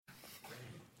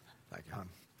Thank you, hon.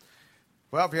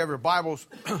 Well, if you have your Bibles,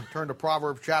 turn to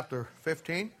Proverbs chapter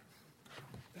 15.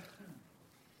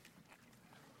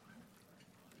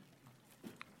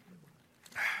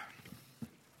 I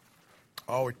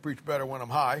always preach better when I'm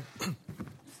high.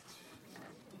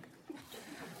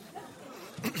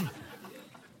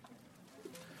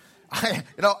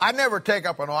 I never take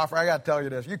up an offer. I got to tell you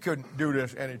this. You couldn't do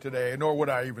this any today, nor would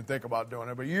I even think about doing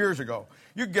it. But years ago,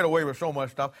 you could get away with so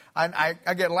much stuff. I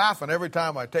get laughing every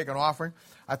time I take an offering.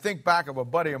 I think back of a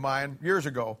buddy of mine years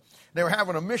ago. They were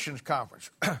having a missions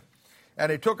conference. And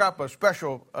they took up a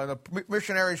special, the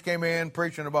missionaries came in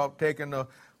preaching about taking the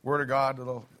Word of God to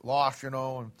the lost,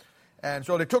 And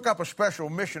so they took up a special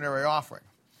missionary offering.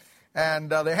 And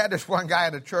they had this one guy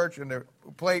in the church, and the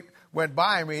plate went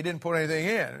by me. He didn't put anything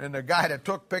in. And the guy that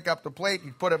picked up the plate,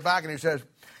 he put it back, and he says,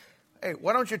 "Hey,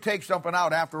 why don't you take something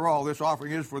out? After all, this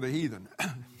offering is for the heathen."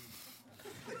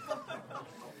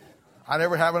 I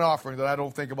never have an offering that I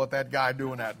don't think about that guy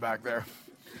doing that back there.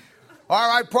 All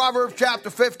right, Proverbs chapter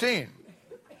 15.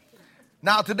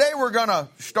 Now, today we're going to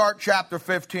start chapter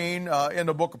 15 in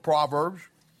the book of Proverbs.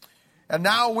 And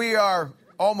now we are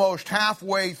almost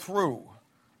halfway through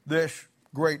this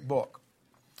great book.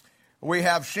 We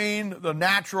have seen the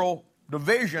natural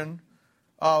division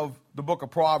of the book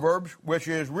of Proverbs, which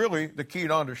is really the key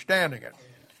to understanding it.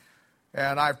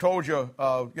 And I've told you,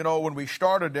 when we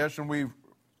started this, and we've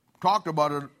talked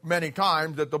about it many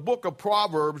times, that the book of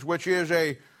Proverbs, which is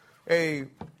a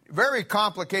very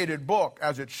complicated book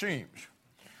as it seems,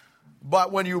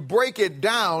 but when you break it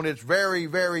down, it's very,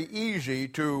 very easy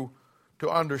to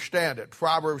understand it.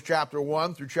 Proverbs chapter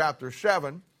 1 through chapter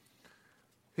 7,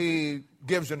 he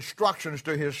gives instructions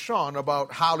to his son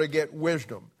about how to get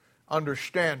wisdom,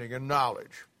 understanding, and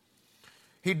knowledge.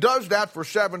 He does that for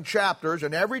 7 chapters,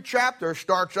 and every chapter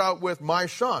starts out with "my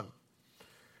son,"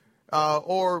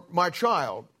 or "my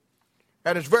child."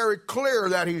 And it's very clear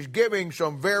that he's giving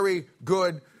some very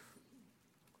good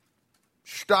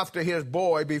stuff to his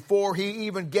boy before he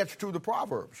even gets to the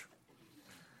Proverbs.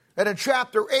 And in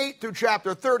chapter 8 through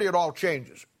chapter 30, it all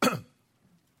changes.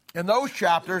 In those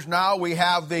chapters, now we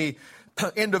have the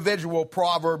individual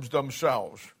Proverbs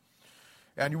themselves.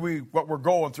 And what we're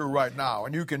going through right now.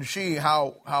 And you can see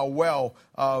how well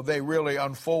they really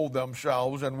unfold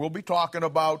themselves. And we'll be talking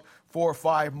about 4 or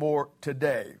 5 more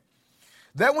today.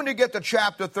 Then when you get to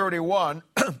chapter 31,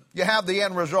 you have the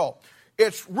end result.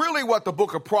 It's really what the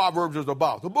book of Proverbs is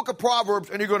about. The book of Proverbs,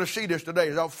 and you're going to see this today.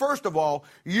 Now, first of all,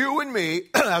 you and me,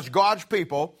 as God's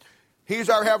people, He's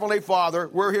our Heavenly Father,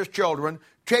 we're His children,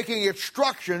 taking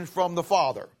instructions from the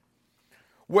Father.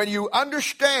 When you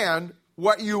understand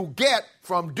what you get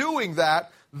from doing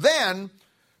that, then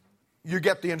you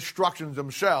get the instructions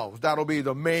themselves. That'll be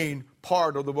the main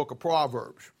part of the book of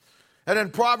Proverbs. And then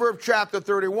Proverbs chapter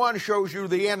 31 shows you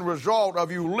the end result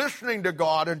of you listening to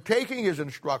God and taking His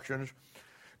instructions,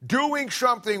 doing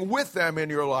something with them in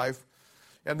your life.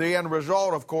 And the end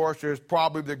result, of course, is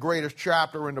probably the greatest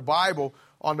chapter in the Bible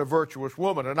on the virtuous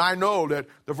woman. And I know that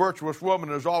the virtuous woman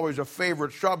is always a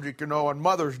favorite subject, on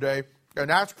Mother's Day,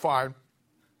 and that's fine.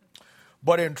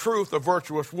 But in truth, the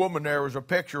virtuous woman there is a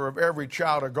picture of every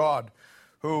child of God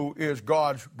who is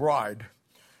God's bride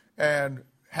and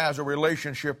has a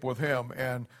relationship with Him.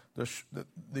 And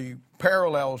the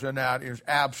parallels in that is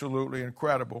absolutely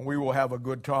incredible. We will have a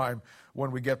good time when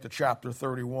we get to chapter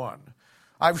 31.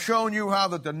 I've shown you how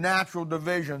that the natural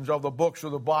divisions of the books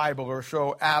of the Bible are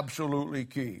so absolutely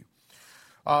key.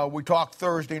 We talked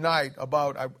Thursday night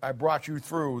about, I brought you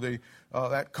through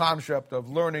that concept of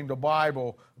learning the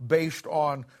Bible based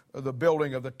on the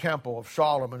building of the temple, of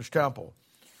Solomon's temple.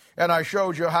 And I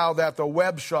showed you how that the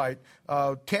website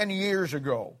 10 years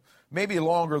ago, maybe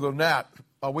longer than that,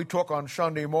 we took on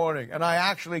Sunday morning, and I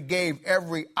actually gave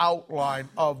every outline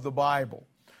of the Bible.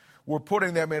 We're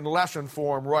putting them in lesson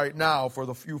form right now for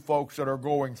the few folks that are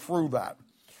going through that.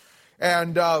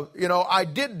 And, I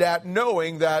did that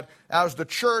knowing that as the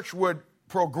church would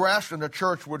progress and the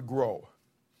church would grow,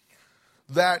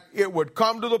 that it would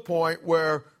come to the point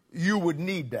where you would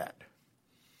need that.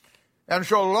 And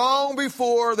so long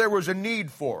before there was a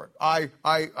need for it,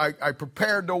 I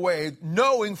prepared the way,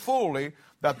 knowing fully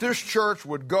that this church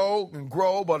would go and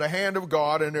grow by the hand of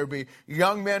God, and there'd be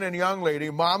young men and young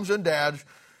ladies, moms and dads,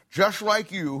 just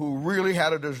like you, who really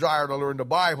had a desire to learn the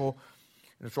Bible,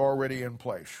 and it's already in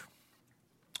place.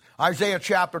 Isaiah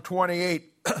chapter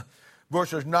 28,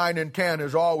 verses 9 and 10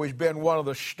 has always been one of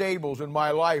the staples in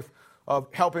my life of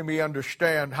helping me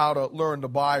understand how to learn the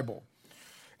Bible.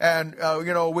 And,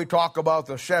 we talk about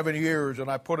the 7 years, and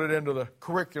I put it into the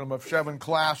curriculum of 7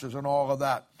 classes and all of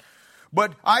that.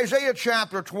 But Isaiah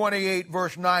chapter 28,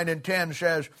 verse 9 and 10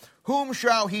 says, whom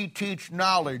shall he teach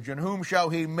knowledge, and whom shall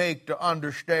he make to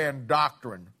understand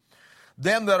doctrine?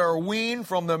 Them that are weaned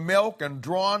from the milk and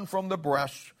drawn from the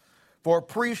breasts. For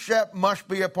precept must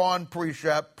be upon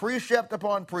precept, precept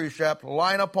upon precept,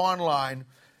 line upon line,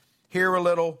 here a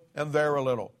little and there a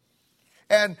little.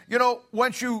 And, you know,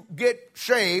 once you get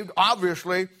saved,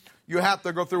 obviously, you have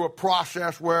to go through a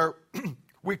process where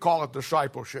we call it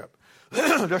discipleship.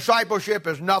 Discipleship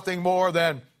is nothing more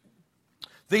than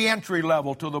the entry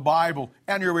level to the Bible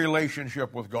and your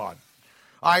relationship with God.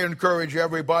 I encourage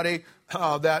everybody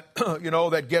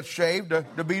that gets saved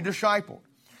to be discipled.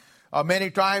 Many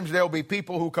times there'll be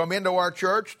people who come into our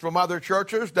church from other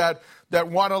churches that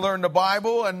want to learn the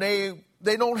Bible, and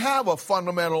they don't have a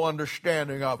fundamental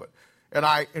understanding of it. And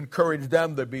I encourage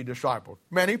them to be discipled.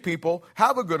 Many people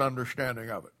have a good understanding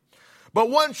of it. But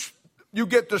once you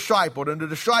get discipled, and the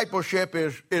discipleship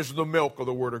is the milk of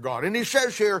the Word of God. And he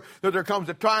says here that there comes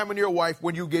a time in your life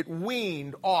when you get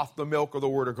weaned off the milk of the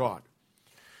Word of God.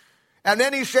 And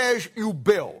then he says you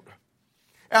build.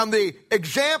 And the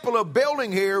example of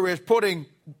building here is putting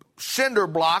cinder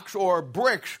blocks or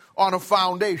bricks on a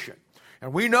foundation.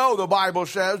 And we know the Bible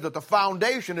says that the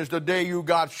foundation is the day you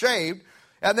got saved,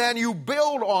 and then you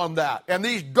build on that. And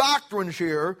these doctrines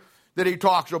here that he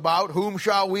talks about, whom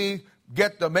shall we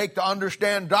get to make to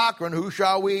understand doctrine, who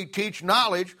shall we teach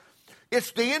knowledge?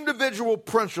 It's the individual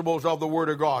principles of the Word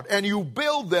of God, and you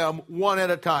build them one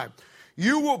at a time.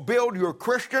 You will build your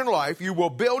Christian life. You will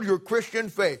build your Christian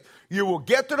faith. You will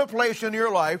get to the place in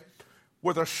your life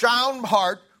with a sound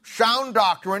heart, sound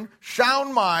doctrine,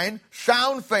 sound mind,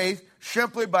 sound faith,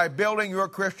 simply by building your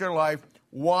Christian life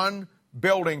one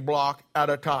building block at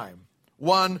a time,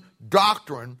 one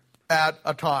doctrine at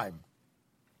a time.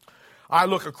 I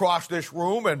look across this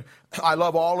room, and I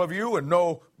love all of you and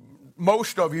know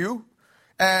most of you.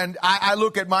 And I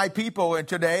look at my people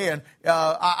today, and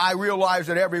I realize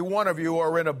that every one of you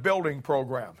are in a building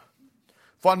program,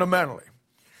 fundamentally.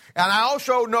 And I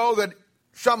also know that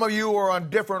some of you are on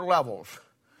different levels.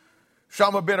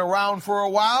 Some have been around for a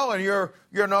while, and you're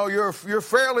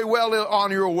fairly well on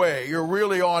your way. You're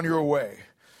really on your way.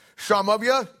 Some of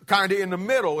you kind of in the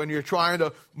middle, and you're trying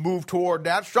to move toward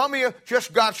that. Some of you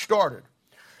just got started.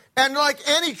 And like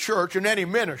any church and any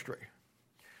ministry,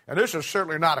 and this is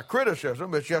certainly not a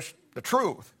criticism, it's just the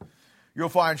truth, you'll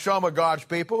find some of God's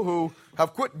people who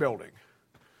have quit building.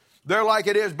 They're like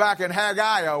it is back in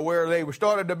Haggai, where they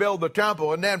started to build the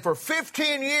temple, and then for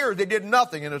 15 years they did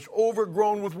nothing, and it's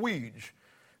overgrown with weeds,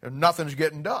 and nothing's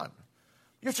getting done.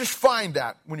 You just find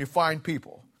that when you find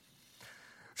people.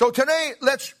 So today,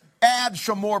 let's add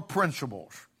some more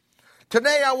principles.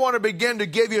 Today, I want to begin to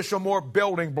give you some more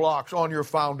building blocks on your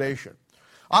foundation.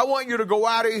 I want you to go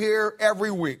out of here every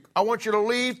week. I want you to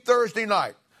leave Thursday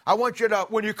night. I want you to,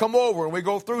 when you come over and we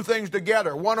go through things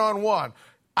together, one-on-one,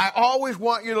 I always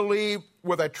want you to leave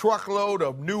with a truckload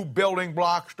of new building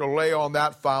blocks to lay on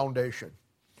that foundation.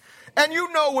 And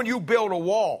you know when you build a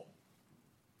wall,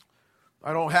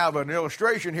 I don't have an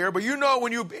illustration here, but you know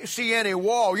when you see any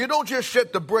wall, you don't just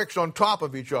sit the bricks on top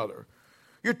of each other.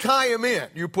 You tie them in.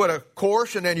 You put a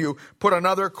course and then you put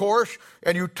another course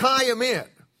and you tie them in.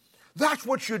 That's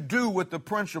what you do with the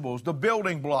principles, the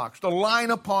building blocks, the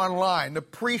line upon line, the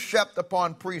precept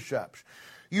upon precepts.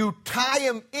 You tie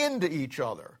them into each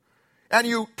other, and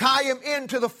you tie them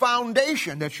into the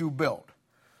foundation that you built.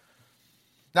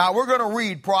 Now, we're going to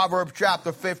read Proverbs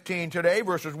chapter 15 today,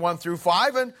 verses 1 through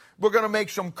 5, and we're going to make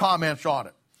some comments on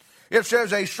it. It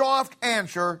says, a soft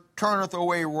answer turneth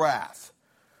away wrath,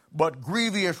 but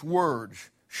grievous words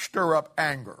stir up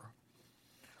anger.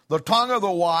 The tongue of the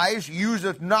wise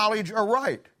useth knowledge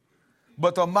aright,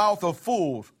 but the mouth of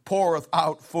fools poureth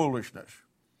out foolishness.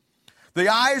 The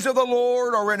eyes of the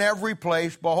Lord are in every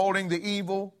place, beholding the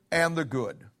evil and the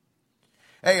good.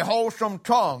 A wholesome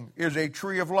tongue is a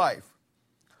tree of life,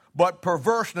 but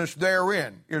perverseness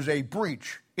therein is a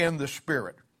breach in the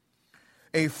spirit.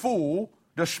 A fool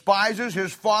despises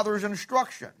his father's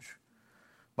instructions,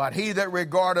 but he that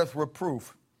regardeth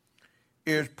reproof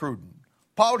is prudent.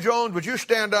 Paul Jones, would you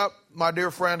stand up, my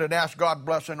dear friend, and ask God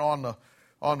blessing on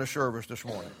the service this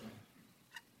morning?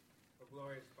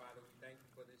 Glorious Father, we thank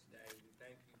you for this day. We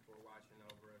thank you for watching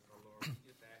over us, oh Lord. We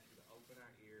just ask you to open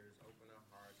our ears, open our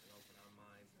hearts, and open our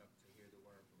minds up to hear the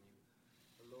word from you.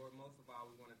 But Lord, most of all,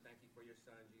 we want to thank you for your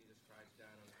Son, Jesus Christ,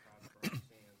 dying on the cross for our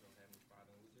sins, oh Heavenly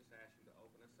Father. And we just ask you to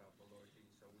open us up, oh Lord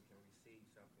Jesus, so we can receive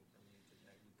something from you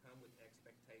today. We come with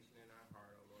expectation in our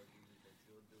heart, oh Lord Jesus, that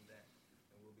you'll do that.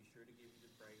 And we'll be sure to give you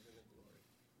the praise and the glory.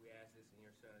 We ask this in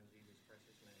your Son, Jesus'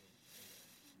 precious name.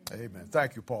 Amen. Amen.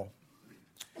 Thank you, Paul.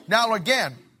 Now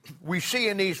again, we see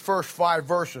in these first 5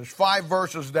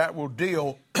 verses that will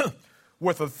deal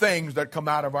with the things that come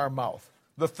out of our mouth,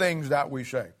 the things that we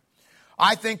say.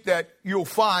 I think that you'll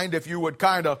find, if you would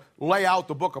kind of lay out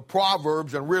the book of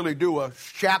Proverbs and really do a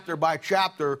chapter by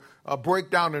chapter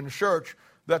breakdown in church,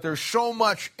 that there's so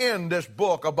much in this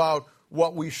book about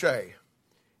what we say.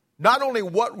 Not only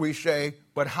what we say,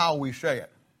 but how we say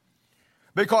it.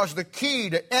 Because the key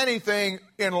to anything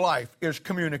in life is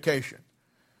communication.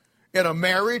 In a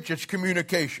marriage, it's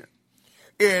communication.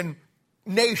 In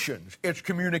nations, it's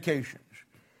communications.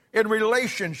 In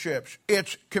relationships,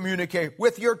 it's communication.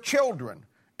 With your children,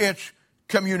 it's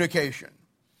communication.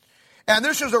 And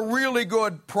this is a really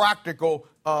good practical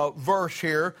verse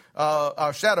here,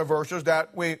 a set of verses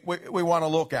that we want to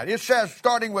look at. It says,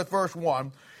 starting with verse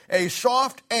 1, a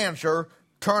soft answer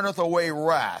turneth away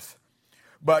wrath,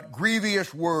 but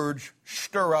grievous words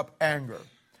stir up anger.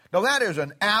 Now that is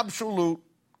an absolute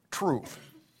truth.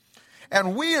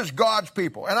 And we as God's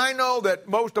people, and I know that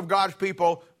most of God's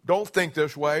people don't think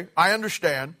this way. I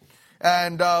understand.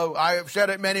 And I have said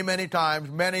it many, many times.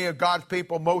 Many of God's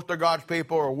people, most of God's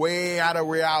people are way out of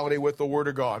reality with the Word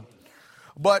of God.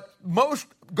 But most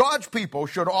God's people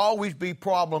should always be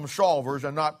problem solvers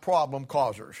and not problem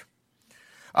causers.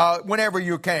 Whenever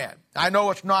you can. I know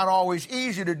it's not always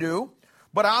easy to do,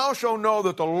 but I also know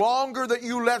that the longer that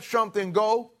you let something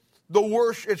go, the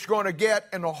worse it's going to get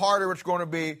and the harder it's going to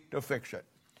be to fix it.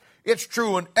 It's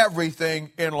true in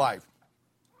everything in life.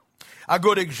 A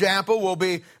good example will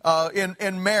be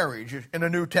in marriage in the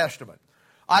New Testament.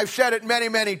 I've said it many,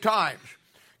 many times.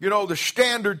 You know, the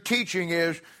standard teaching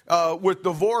is with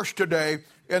divorce today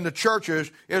in the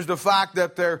churches is the fact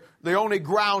that the only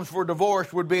grounds for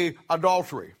divorce would be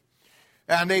adultery.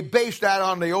 And they base that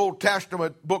on the Old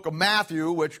Testament book of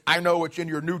Matthew, which I know it's in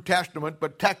your New Testament,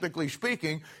 but technically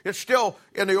speaking, it's still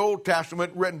in the Old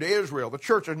Testament written to Israel. The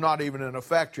church is not even in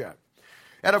effect yet.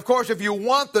 And of course, if you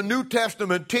want the New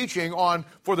Testament teaching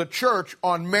for the church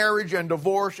on marriage and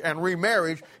divorce and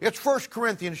remarriage, it's 1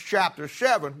 Corinthians chapter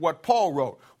 7, what Paul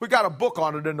wrote. We got a book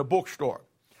on it in the bookstore.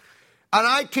 And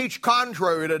I teach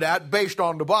contrary to that based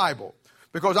on the Bible.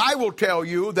 Because I will tell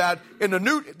you that in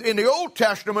the Old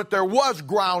Testament, there was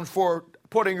grounds for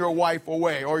putting your wife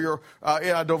away or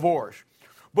in a divorce.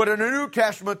 But in the New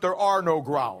Testament, there are no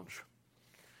grounds.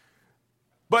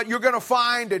 But you're going to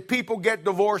find that people get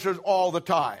divorces all the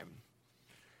time.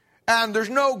 And there's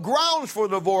no grounds for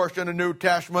divorce in the New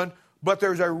Testament, but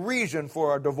there's a reason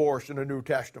for a divorce in the New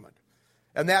Testament.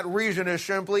 And that reason is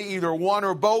simply either one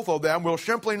or both of them will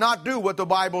simply not do what the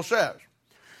Bible says.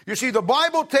 You see, the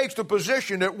Bible takes the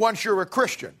position that once you're a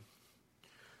Christian,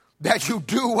 that you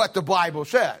do what the Bible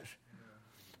says.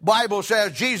 Bible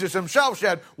says, Jesus himself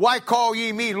said, why call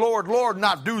ye me Lord, Lord,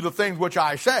 not do the things which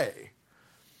I say?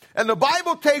 And the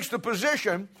Bible takes the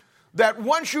position that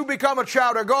once you become a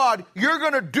child of God, you're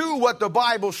going to do what the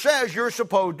Bible says you're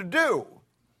supposed to do.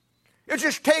 It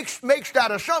just makes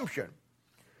that assumption.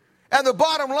 And the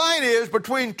bottom line is,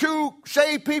 between two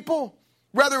saved people,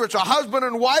 whether it's a husband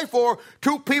and wife or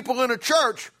two people in a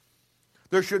church,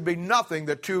 there should be nothing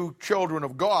that two children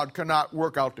of God cannot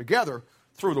work out together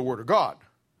through the Word of God.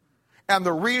 And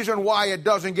the reason why it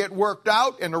doesn't get worked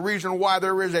out and the reason why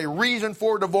there is a reason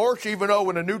for divorce, even though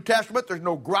in the New Testament there's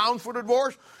no grounds for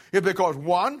divorce, is because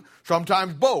one,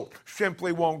 sometimes both,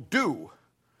 simply won't do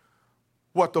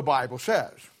what the Bible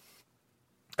says.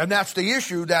 And that's the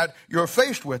issue that you're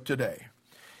faced with today.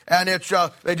 And it's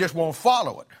they just won't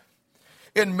follow it.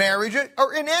 In marriage,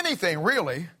 or in anything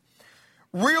really,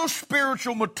 real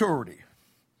spiritual maturity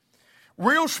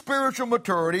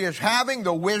is having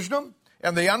the wisdom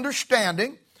and the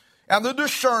understanding and the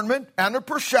discernment and the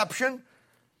perception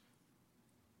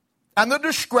and the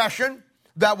discretion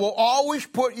that will always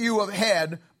put you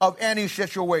ahead of any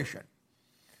situation.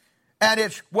 And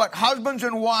it's what husbands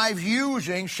and wives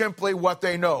using simply what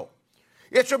they know.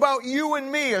 It's about you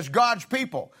and me as God's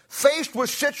people, faced with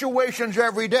situations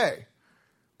every day.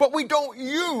 But we don't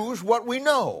use what we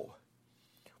know.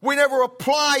 We never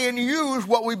apply and use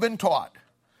what we've been taught.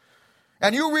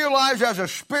 And you realize as a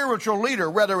spiritual leader,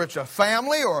 whether it's a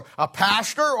family or a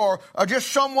pastor or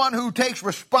just someone who takes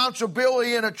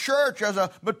responsibility in a church as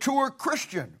a mature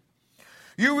Christian,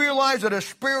 you realize that a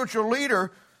spiritual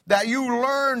leader, that you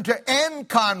learn to end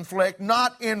conflict,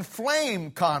 not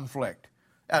inflame conflict,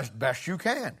 as best you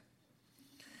can.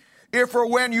 If or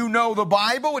when you know the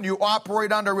Bible and you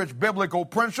operate under its biblical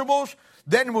principles,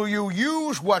 then will you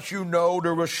use what you know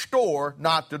to restore,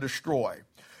 not to destroy.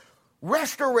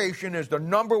 Restoration is the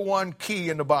number one key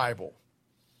in the Bible.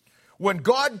 When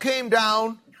God came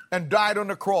down and died on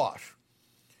the cross,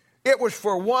 It was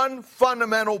for one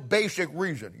fundamental basic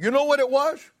reason. You know what it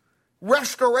was?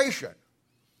 Restoration.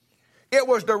 It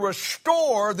was to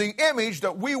restore the image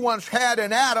that we once had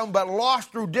in Adam but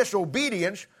lost through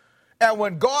disobedience. And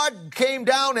when God came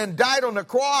down and died on the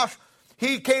cross,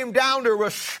 he came down to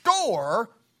restore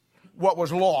what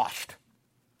was lost.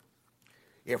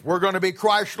 If we're going to be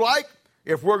Christ-like,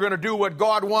 if we're going to do what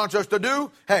God wants us to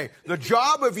do, hey, the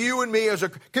job of you and me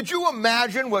could you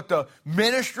imagine what the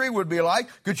ministry would be like?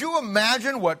 Could you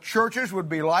imagine what churches would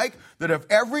be like? That if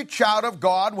every child of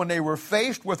God, when they were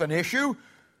faced with an issue,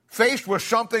 faced with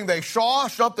something they saw,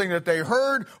 something that they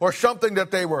heard, or something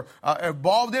that they were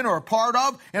involved in or a part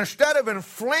of, instead of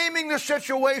inflaming the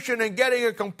situation and getting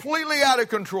it completely out of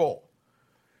control,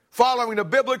 following the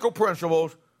biblical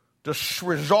principles to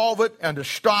resolve it and to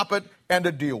stop it and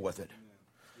to deal with it.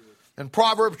 In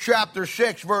Proverbs chapter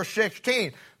 6, verse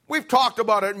 16, we've talked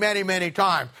about it many, many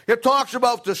times. It talks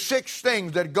about the 6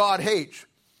 things that God hates.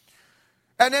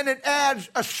 And then it adds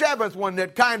a 7th one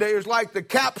that kind of is like the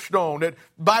capstone that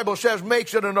the Bible says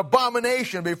makes it an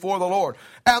abomination before the Lord.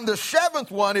 And the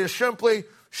 7th one is simply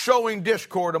sowing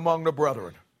discord among the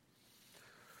brethren.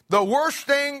 The worst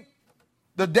thing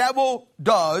the devil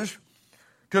does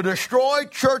to destroy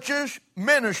churches,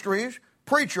 ministries,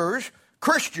 preachers,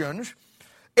 Christians,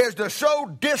 is to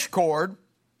sow discord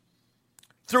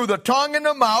through the tongue and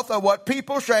the mouth of what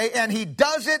people say, and he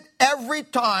does it every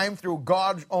time through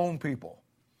God's own people.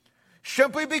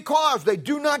 Simply because they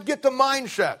do not get the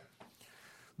mindset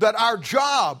that our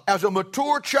job as a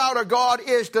mature child of God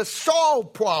is to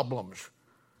solve problems,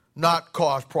 not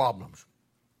cause problems.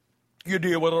 You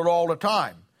deal with it all the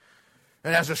time.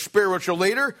 And as a spiritual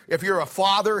leader, if you're a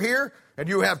father here and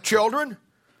you have children,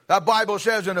 that Bible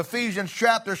says in Ephesians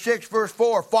chapter 6, verse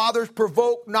 4, fathers,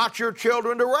 provoke not your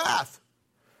children to wrath.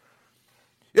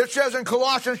 It says in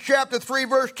Colossians chapter 3,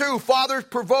 verse 2, fathers,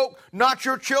 provoke not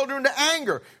your children to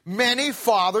anger. Many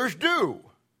fathers do.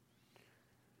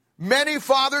 Many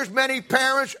fathers, many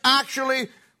parents actually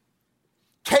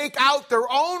take out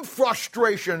their own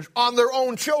frustrations on their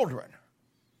own children.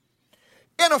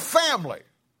 In a family,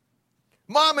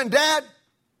 mom and dad,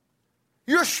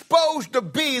 you're supposed to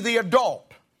be the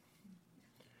adult,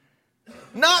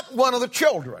 not one of the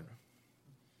children.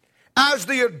 As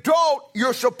the adult,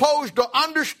 you're supposed to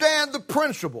understand the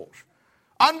principles,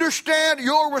 understand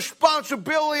your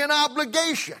responsibility and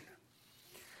obligation,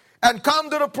 and come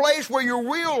to the place where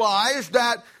you realize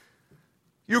that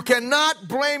you cannot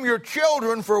blame your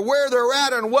children for where they're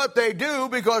at and what they do,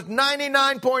 because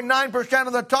 99.9%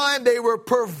 of the time they were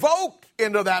provoked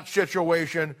into that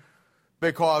situation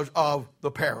because of the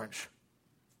parents.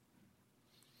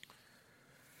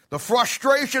 The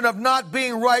frustration of not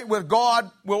being right with God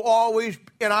will always,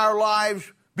 in our lives,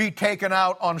 be taken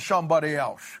out on somebody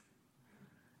else.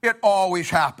 It always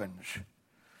happens.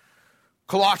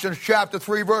 Colossians chapter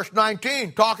 3, verse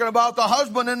 19, talking about the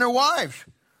husband and their wives.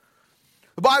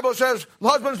 The Bible says,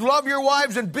 husbands, love your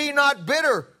wives and be not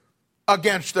bitter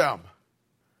against them.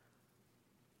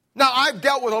 Now, I've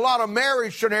dealt with a lot of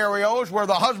marriage scenarios where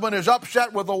the husband is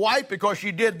upset with the wife because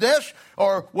she did this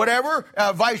or whatever,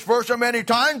 vice versa many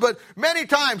times. But many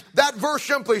times that verse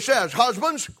simply says,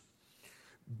 husbands,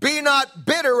 be not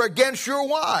bitter against your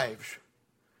wives.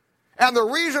 And the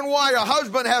reason why a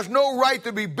husband has no right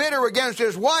to be bitter against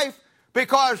his wife,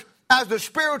 because as the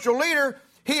spiritual leader,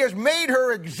 he has made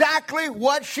her exactly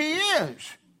what she is.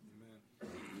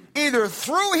 Either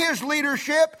through his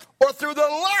leadership or through the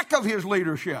lack of his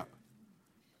leadership.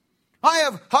 I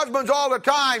have husbands all the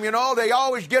time, they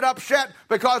always get upset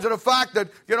because of the fact that,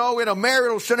 in a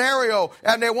marital scenario,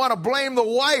 and they want to blame the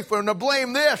wife and to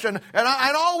blame this. And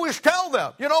I always tell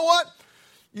them, you know what?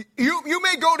 You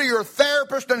may go to your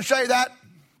therapist and say that.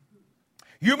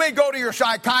 You may go to your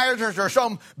psychiatrist or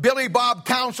some Billy Bob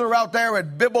counselor out there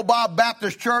at Bible Bob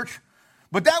Baptist Church.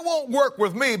 But that won't work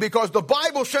with me, because the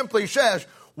Bible simply says,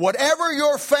 whatever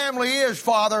your family is,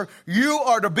 Father, you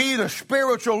are to be the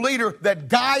spiritual leader that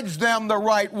guides them the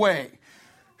right way.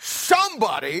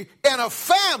 Somebody in a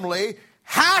family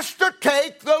has to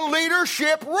take the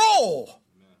leadership role.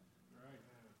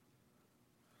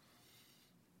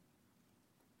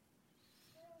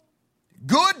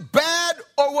 Good, bad,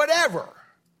 or whatever.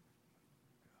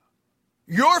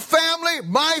 Your family,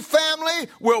 my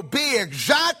family, will be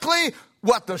exactly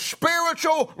what the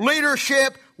spiritual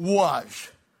leadership was.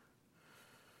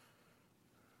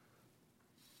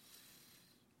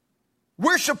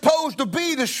 We're supposed to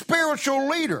be the spiritual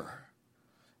leader.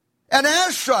 And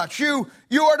as such, you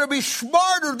are to be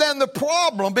smarter than the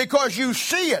problem, because you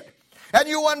see it and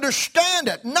you understand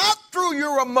it, not through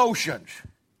your emotions,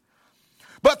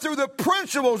 but through the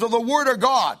principles of the Word of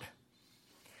God.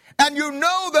 And you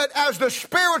know that as the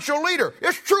spiritual leader,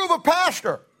 it's true of a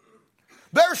pastor.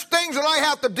 There's things that I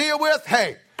have to deal with.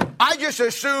 Hey, I just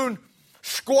as soon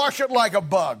squash it like a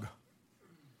bug.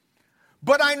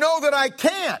 But I know that I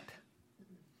can't.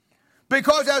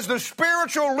 Because as the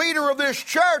spiritual leader of this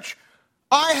church,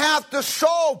 I have to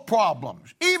solve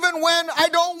problems, even when I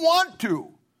don't want to.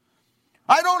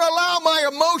 I don't allow my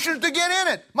emotions to get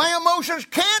in it. My emotions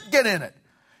can't get in it.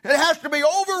 It has to be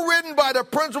overridden by the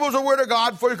principles of the Word of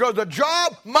God, because the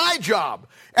job, my job,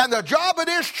 and the job of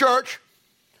this church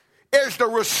is to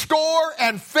restore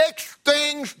and fix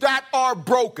things that are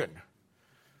broken.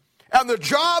 And the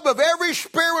job of every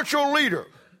spiritual leader,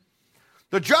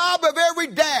 the job of every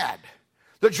dad,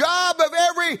 the job of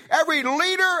every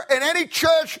leader in any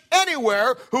church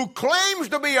anywhere who claims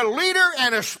to be a leader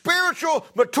and a spiritual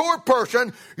mature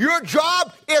person, your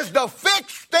job is to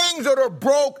fix things that are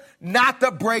broke, not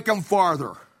to break them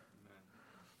farther.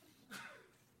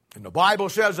 And the Bible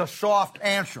says a soft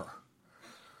answer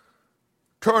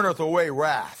turneth away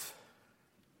wrath.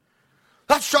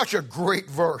 That's such a great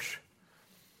verse.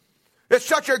 It's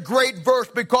such a great verse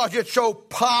because it's so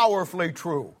powerfully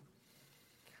true.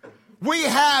 We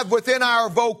have within our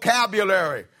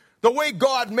vocabulary, the way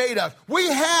God made us, we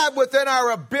have within our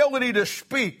ability to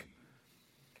speak,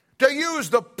 to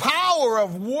use the power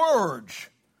of words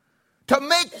to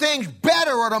make things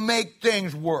better or to make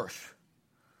things worse.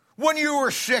 When you were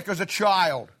sick as a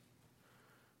child,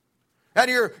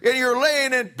 and you're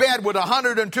laying in bed with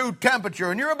 102 temperature,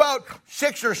 and you're about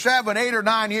 6 or 7, 8 or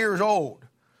 9 years old,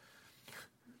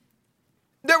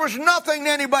 there was nothing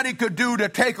anybody could do to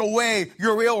take away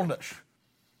your illness.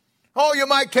 Oh, you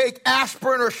might take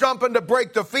aspirin or something to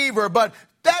break the fever, but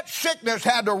that sickness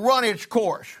had to run its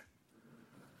course.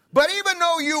 But even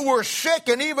though you were sick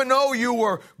and even though you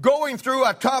were going through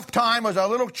a tough time as a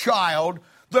little child,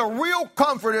 the real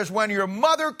comfort is when your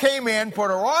mother came in,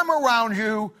 put her arm around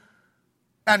you,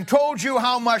 and told you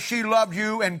how much she loved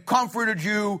you and comforted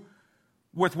you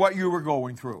with what you were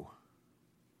going through.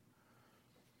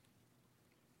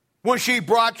 When she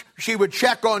would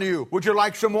check on you. Would you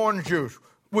like some orange juice?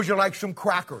 Would you like some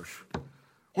crackers?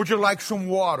 Would you like some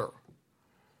water?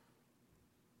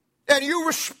 And you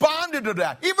responded to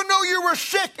that. Even though you were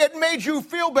sick, it made you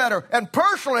feel better. And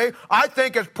personally, I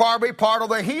think it's probably part of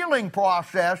the healing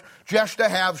process just to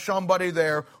have somebody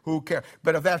there who cares.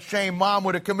 But if that same mom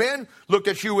would have come in, looked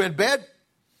at you in bed,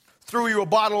 threw you a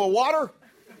bottle of water,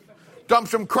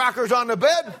 dumped some crackers on the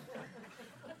bed,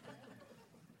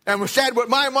 and said what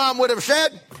my mom would have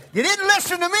said, you didn't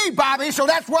listen to me, Bobby, so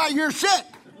that's why you're sick.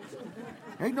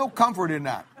 Ain't no comfort in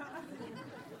that.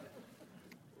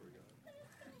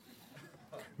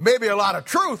 Maybe a lot of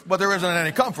truth, but there isn't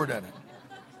any comfort in it.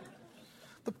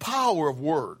 The power of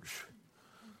words.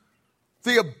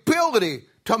 The ability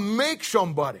to make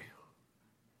somebody.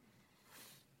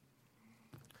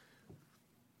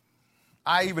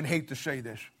 I even hate to say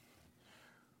this.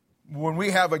 When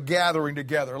we have a gathering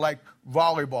together, like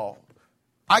volleyball,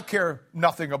 I care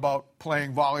nothing about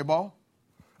playing volleyball.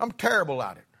 I'm terrible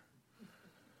at it.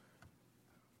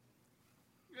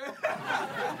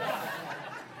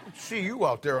 See you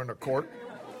out there on the court.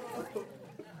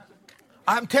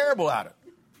 I'm terrible at it.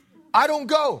 I don't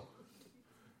go.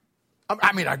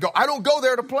 I go. I don't go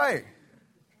there to play.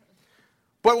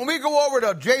 But when we go over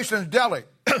to Jason's Deli,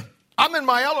 I'm in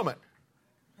my element.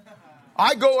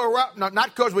 I go around,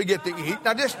 not because we get to eat.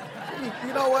 Now just,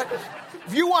 you know what?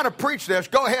 If you want to preach this,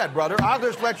 go ahead, brother. I'll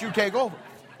just let you take over.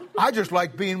 I just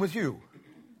like being with you.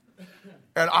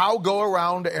 And I'll go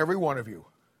around to every one of you.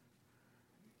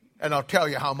 And I'll tell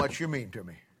you how much you mean to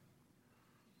me.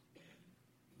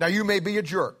 Now, you may be a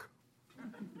jerk.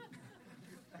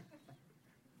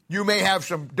 You may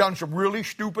have done some really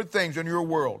stupid things in your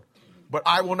world. But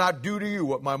I will not do to you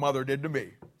what my mother did to me.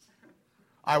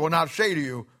 I will not say to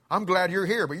you, I'm glad you're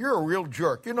here, but you're a real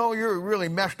jerk. You know, you're really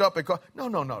messed up because...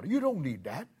 No. You don't need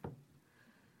that.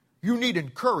 You need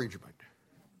encouragement.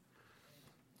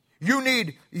 You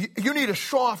need a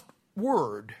soft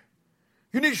word.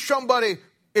 You need somebody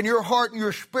in your heart and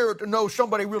your spirit to know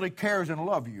somebody really cares and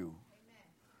loves you.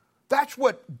 That's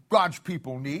what God's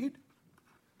people need.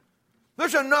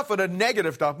 There's enough of the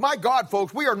negative stuff. My God,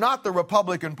 folks, we are not the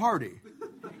Republican Party.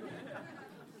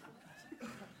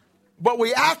 But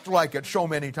we act like it so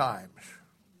many times.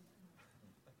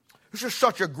 This is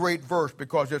such a great verse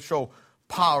because it's so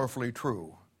powerfully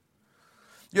true.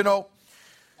 You know,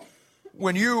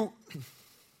 when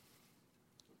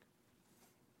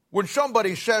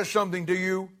somebody says something to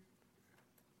you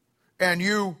and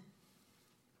you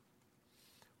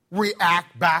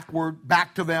react back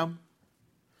to them,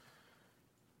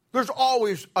 there's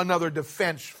always another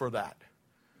defense for that.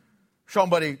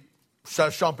 somebody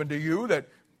says something to you that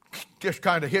just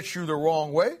kind of hits you the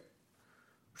wrong way.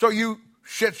 So you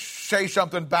say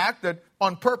something back that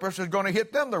on purpose is going to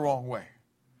hit them the wrong way.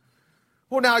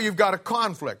 Well, now you've got a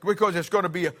conflict because it's going to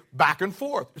be a back and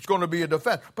forth. It's going to be a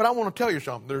defense. But I want to tell you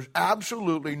something. There's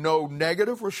absolutely no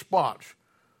negative response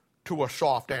to a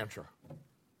soft answer.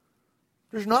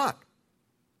 There's not.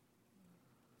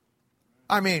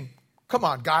 I mean, come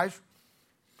on, guys.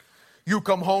 You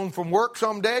come home from work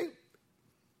someday,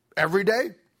 every day,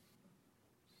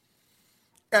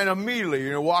 and immediately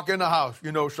you walk in the house,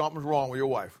 you know something's wrong with your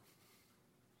wife.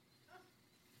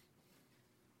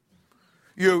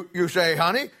 You say,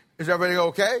 honey, is everything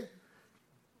okay?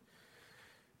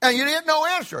 And you get no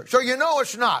answer, so you know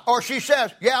it's not. Or she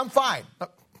says, yeah, I'm fine.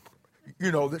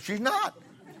 You know that she's not.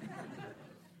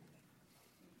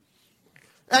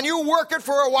 And you work it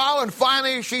for a while, and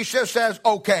finally she just says,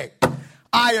 okay,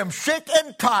 I am sick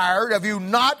and tired of you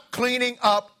not cleaning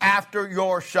up after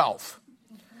yourself.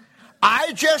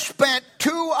 I just spent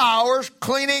 2 hours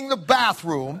cleaning the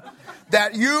bathroom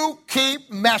that you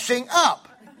keep messing up.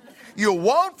 You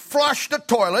won't flush the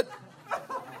toilet.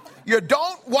 You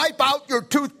don't wipe out your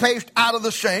toothpaste out of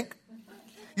the sink.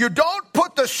 You don't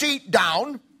put the seat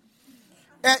down.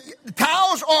 And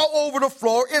towels all over the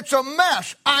floor. It's a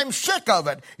mess. I'm sick of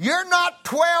it. You're not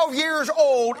 12 years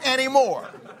old anymore.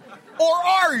 Or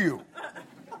are you?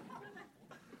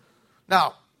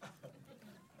 Now,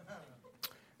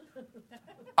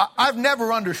 I've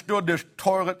never understood this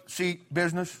toilet seat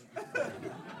business.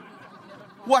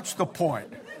 What's the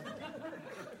point?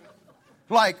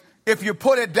 Like, if you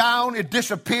put it down, it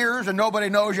disappears and nobody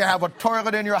knows you have a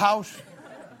toilet in your house?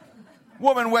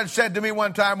 Woman once said to me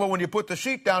one time, well, when you put the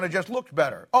seat down, it just looks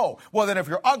better. Oh, well, then if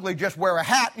you're ugly, just wear a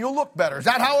hat and you'll look better. Is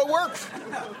that how it works?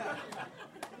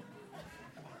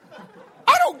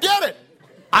 I don't get it.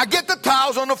 I get the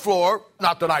towels on the floor.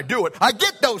 Not that I do it. I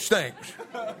get those things.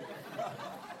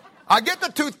 I get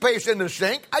the toothpaste in the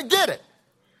sink. I get it.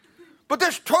 But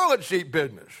this toilet seat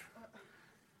business,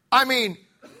 I mean,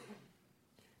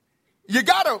 you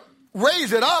got to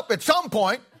raise it up at some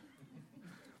point.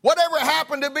 Whatever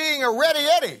happened to being a ready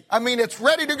Eddie? I mean, it's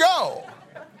ready to go.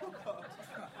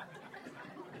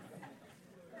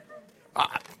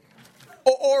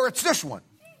 Or it's this one.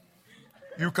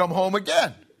 You come home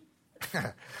again.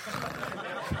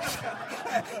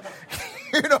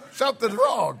 You know, something's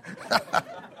wrong.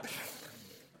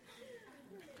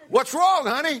 What's wrong,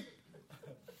 honey?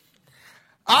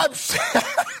 I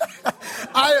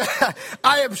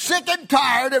am sick and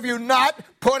tired of you not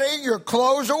putting your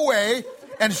clothes away.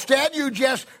 Instead, you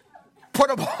just put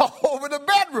them all over the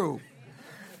bedroom.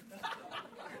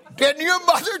 Didn't your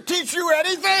mother teach you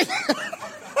anything?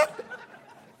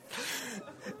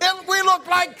 And we look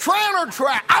like trailer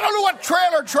trash. I don't know what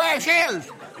trailer trash is.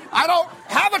 I don't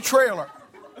have a trailer.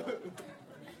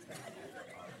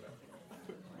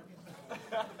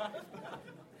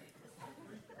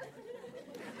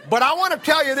 But I want to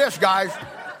tell you this, guys.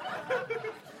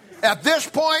 At this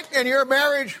point in your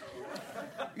marriage,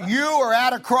 you are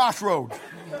at a crossroads.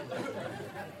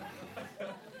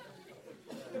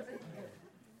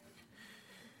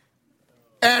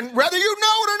 And whether you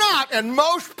know it or not, and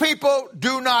most people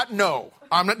do not know,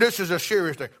 this is a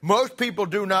serious thing, most people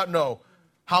do not know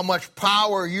how much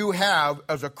power you have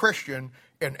as a Christian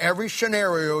in every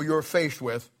scenario you're faced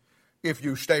with if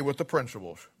you stay with the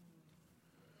principles.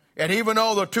 And even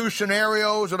though the two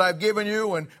scenarios that I've given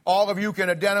you, and all of you can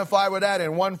identify with that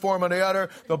in one form or the other,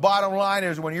 the bottom line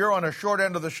is when you're on the short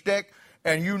end of the stick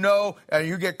and you know and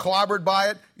you get clobbered by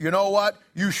it, you know what?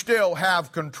 You still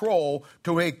have control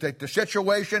to take the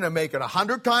situation and make it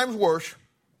 100 times worse,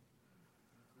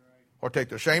 or take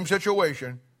the same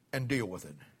situation and deal with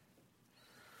it.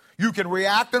 You can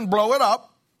react and blow it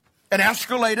up and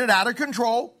escalate it out of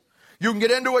control. You can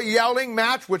get into a yelling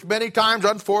match, which many times,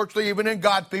 unfortunately, even in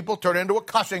God's people, turn into a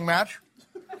cussing match.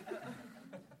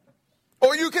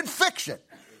 Or you can fix it.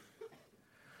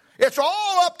 It's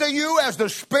all up to you as the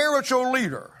spiritual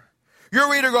leader.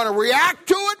 You're either going to react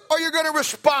to it or you're going to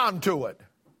respond to it.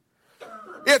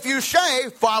 If you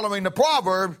say, following the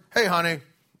proverb, hey, honey,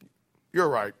 you're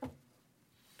right.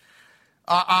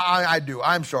 I do.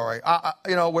 I'm sorry.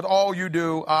 With all you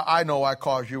do, I know I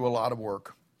cause you a lot of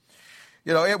work.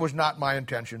 You know, it was not my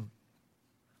intention.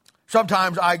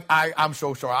 Sometimes I'm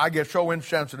so sorry. I get so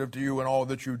insensitive to you and all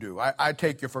that you do. I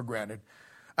take you for granted.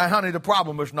 And honey, the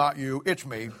problem is not you, it's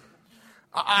me.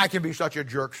 I can be such a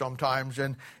jerk sometimes,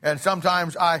 and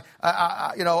sometimes I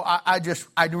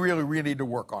really, really need to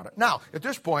work on it. Now, at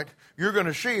this point, you're going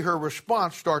to see her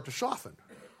response start to soften.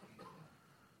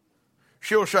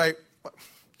 She'll say,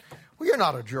 well, you're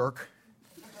not a jerk.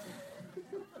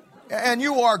 And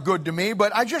you are good to me,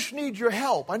 but I just need your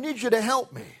help. I need you to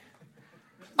help me.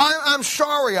 I'm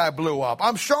sorry I blew up.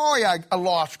 I'm sorry I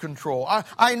lost control.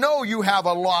 I know you have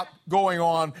a lot going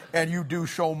on and you do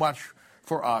so much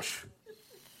for us.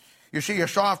 You see, a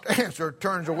soft answer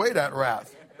turns away that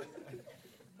wrath.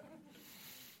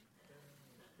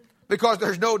 Because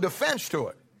there's no defense to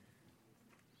it.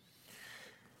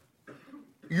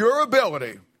 Your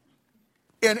ability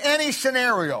in any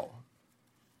scenario,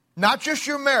 not just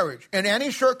your marriage, in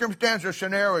any circumstance or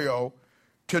scenario,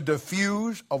 to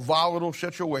diffuse a volatile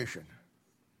situation.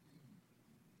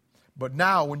 But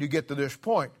now, when you get to this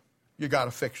point, you got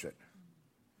to fix it.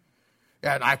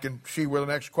 And I can see where the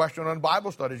next question on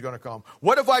Bible study is going to come.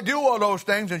 What if I do all those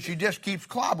things and she just keeps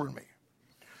clobbering me?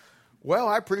 Well,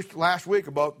 I preached last week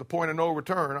about the point of no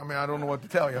return. I mean, I don't know what to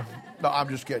tell you. No, I'm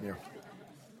just kidding you.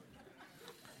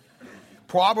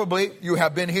 Probably you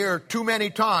have been here too many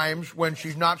times when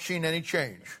she's not seen any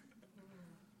change.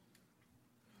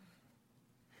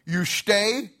 You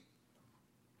stay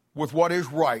with what is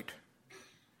right.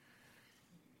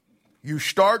 You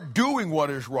start doing what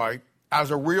is right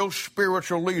as a real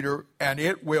spiritual leader, and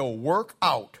it will work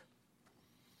out.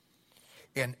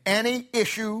 In any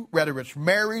issue, whether it's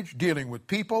marriage, dealing with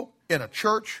people, in a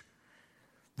church,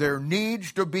 there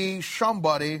needs to be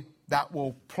somebody that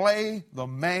will play the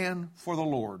man for the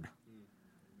Lord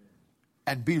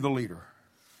and be the leader.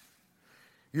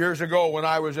 Years ago when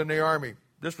I was in the Army,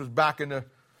 this was back in the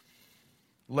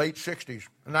late 60s,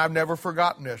 and I've never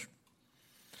forgotten this.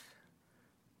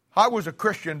 I was a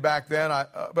Christian back then,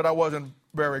 but I wasn't a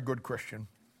very good Christian.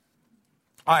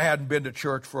 I hadn't been to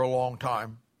church for a long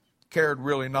time, cared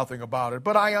really nothing about it,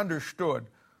 but I understood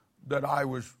that I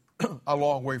was a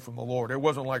long way from the Lord. It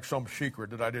wasn't like some secret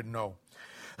that I didn't know.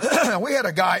 We had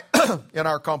a guy in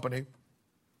our company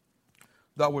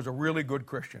that was a really good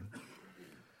Christian.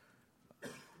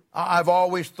 I've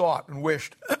always thought and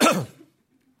wished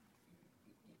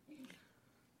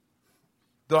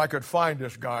that I could find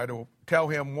this guy to tell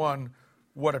him, one,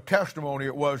 what a testimony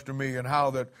it was to me and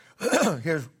how that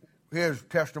his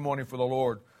testimony for the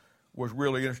Lord was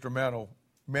really instrumental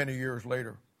many years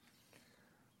later.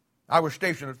 I was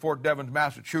stationed at Fort Devens,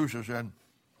 Massachusetts, and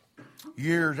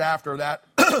years after that,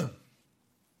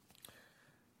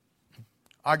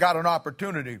 I got an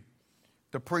opportunity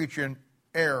to preach in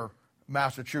Ayer,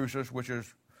 Massachusetts, which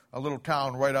is a little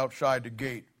town right outside the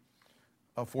gate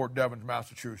of Fort Devens,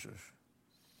 Massachusetts.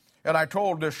 And I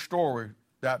told this story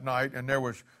that night, and there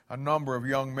was a number of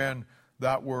young men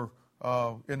that were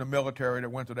in the military that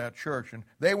went to that church. And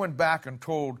they went back and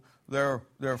told their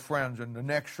friends, and the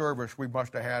next service we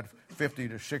must have had 50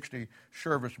 to 60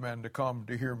 servicemen to come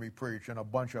to hear me preach, and a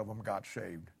bunch of them got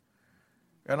saved.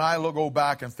 And I go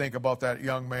back and think about that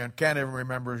young man, can't even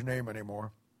remember his name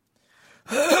anymore.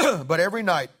 But every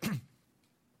night,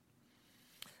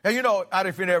 and you know,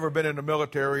 if you've never been in the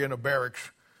military, in the barracks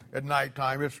at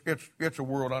nighttime, it's a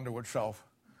world unto itself.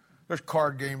 There's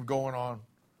card games going on.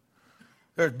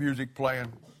 There's music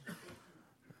playing.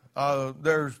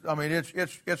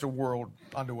 It's a world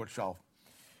unto itself.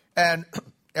 And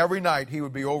every night he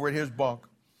would be over at his bunk,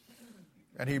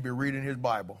 and he'd be reading his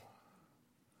Bible.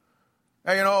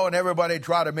 And and everybody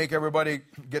try to make everybody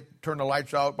turn the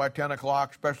lights out by 10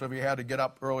 o'clock, especially if you had to get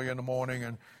up early in the morning,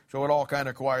 and so it all kind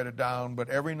of quieted down. But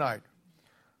every night,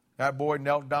 that boy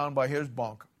knelt down by his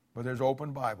bunk with his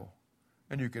open Bible,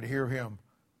 and you could hear him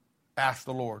ask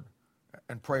the Lord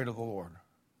and pray to the Lord.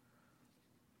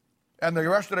 And the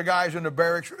rest of the guys in the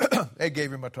barracks, they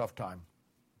gave him a tough time.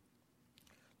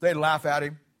 They'd laugh at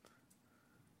him.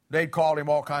 They'd call him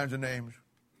all kinds of names.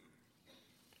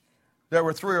 There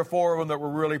were 3 or 4 of them that were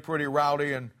really pretty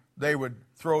rowdy, and they would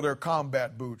throw their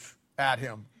combat boots at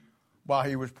him while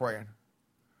he was praying.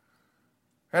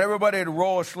 And everybody would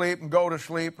roll asleep and go to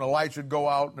sleep, and the lights would go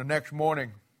out, and the next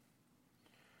morning,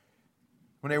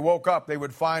 when they woke up, they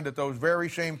would find that those very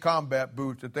same combat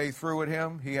boots that they threw at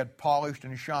him, he had polished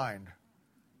and shined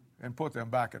and put them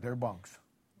back at their bunks.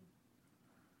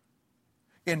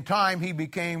 In time, he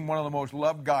became one of the most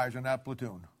loved guys in that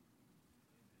platoon.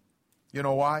 You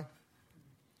know why?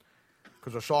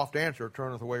 Because a soft answer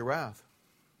turneth away wrath.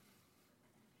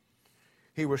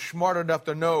 He was smart enough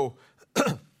to know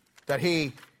that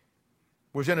he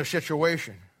was in a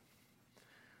situation.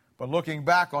 But looking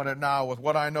back on it now, with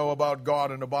what I know about God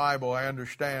and the Bible, I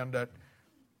understand that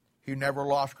he never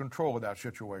lost control of that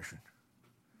situation.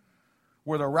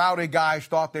 Where the rowdy guys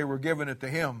thought they were giving it to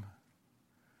him,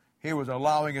 he was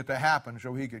allowing it to happen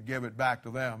so he could give it back to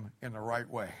them in the right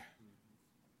way.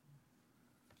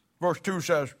 Verse 2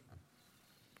 says,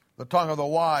 the tongue of the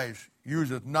wise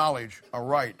useth knowledge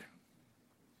aright,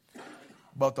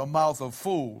 but the mouth of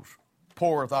fools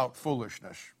poureth out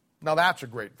foolishness. Now that's a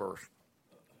great verse.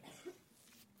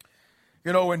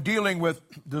 You know, in dealing with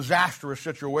disastrous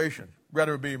situations,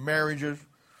 whether it be marriages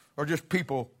or just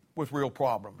people with real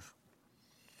problems.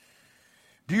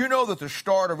 Do you know that the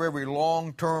start of every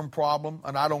long-term problem,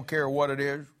 and I don't care what it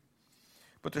is,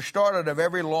 but the start of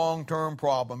every long-term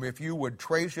problem, if you would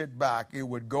trace it back, it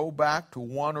would go back to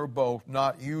one or both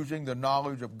not using the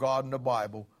knowledge of God in the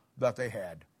Bible that they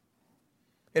had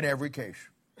in every case,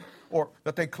 or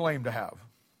that they claim to have.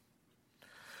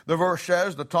 The verse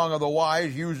says, the tongue of the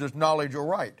wise uses knowledge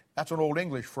aright. That's an old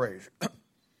English phrase.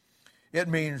 It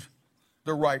means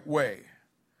the right way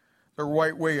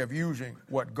of using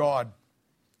what God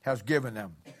has given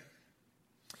them.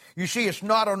 You see, it's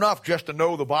not enough just to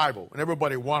know the Bible, and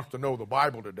everybody wants to know the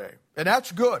Bible today. And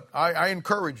that's good. I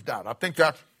encourage that. I think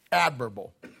that's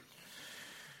admirable.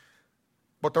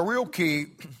 But the real key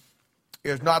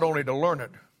is not only to learn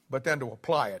it, but then to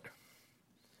apply it.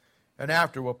 And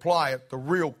after you apply it, the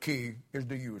real key is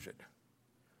to use it.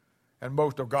 And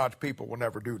most of God's people will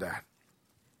never do that.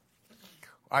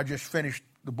 I just finished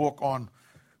the book on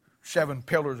 7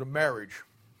 pillars of marriage.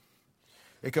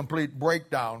 A complete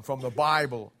breakdown from the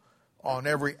Bible on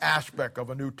every aspect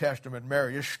of a New Testament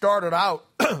marriage. It started out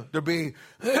to be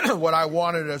what I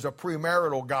wanted as a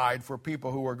premarital guide for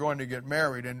people who are going to get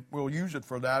married, and we'll use it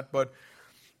for that, but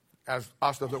as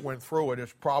us that went through it,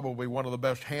 it's probably one of the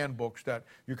best handbooks that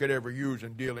you could ever use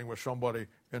in dealing with somebody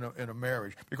in a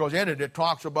marriage. Because in it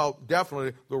talks about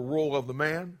definitely the role of the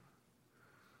man,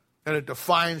 and it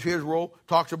defines his role,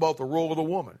 talks about the role of the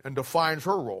woman, and defines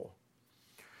her role.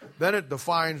 Then it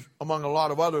defines, among a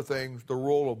lot of other things, the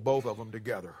role of both of them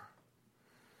together.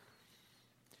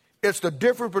 It's the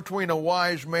difference between a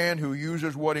wise man who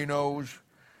uses what he knows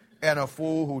and a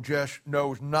fool who just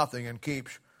knows nothing and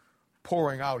keeps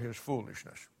pouring out his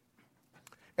foolishness.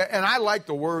 And I like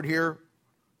the word here,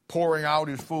 pouring out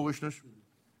his foolishness.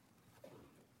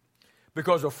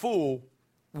 Because a fool,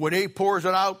 when he pours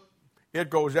it out, it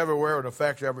goes everywhere and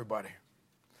affects everybody.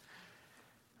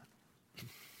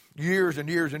 Years and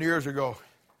years and years ago,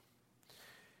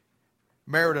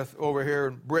 Meredith over here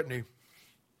in Brittany,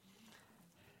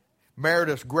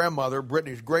 Meredith's grandmother,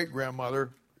 Brittany's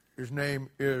great-grandmother, his name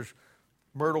is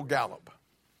Myrtle Gallup.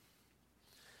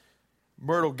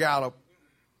 Myrtle Gallup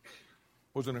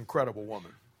was an incredible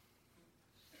woman.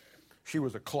 She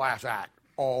was a class act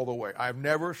all the way. I've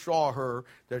never saw her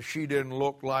that she didn't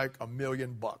look like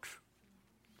 $1,000,000.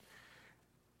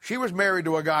 She was married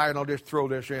to a guy, and I'll just throw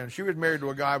this in. She was married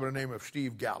to a guy by the name of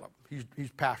Steve Gallup.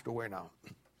 He's passed away now.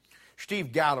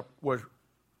 Steve Gallup was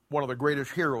one of the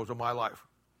greatest heroes of my life.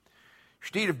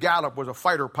 Steve Gallup was a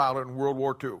fighter pilot in World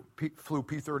War II, flew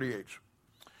P-38s.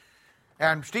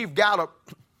 And Steve Gallup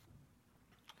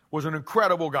was an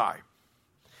incredible guy.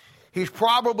 He's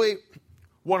probably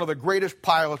one of the greatest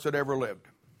pilots that ever lived.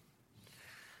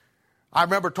 I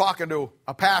remember talking to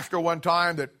a pastor one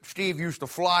time that Steve used to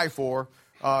fly for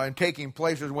and taking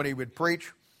places when he would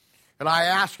preach. And I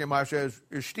asked him, I says,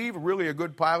 is Steve really a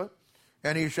good pilot?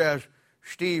 And he says,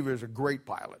 Steve is a great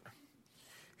pilot.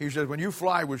 He says, when you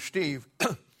fly with Steve,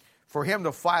 for him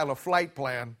to file a flight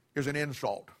plan is an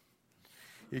insult.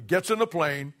 He gets in the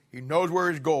plane, he knows where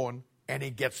he's going, and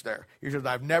he gets there. He says,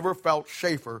 I've never felt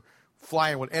safer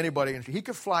flying with anybody. And he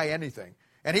could fly anything.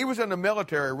 And he was in the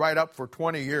military right up for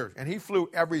 20 years, and he flew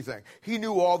everything. He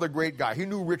knew all the great guys. He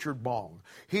knew Richard Bong.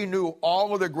 He knew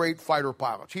all of the great fighter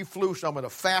pilots. He flew some of the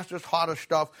fastest, hottest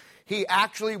stuff. He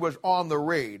actually was on the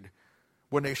raid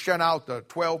when they sent out the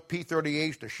 12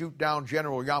 P-38s to shoot down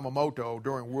General Yamamoto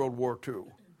during World War II.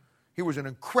 He was an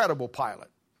incredible pilot.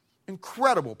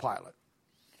 Incredible pilot.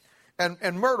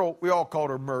 And Myrtle, we all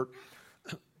called her Myrt.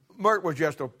 Myrt was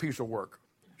just a piece of work.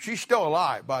 She's still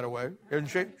alive, by the way, isn't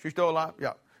she? She's still alive?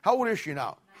 Yeah. How old is she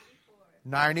now?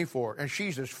 94. And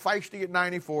she's as feisty at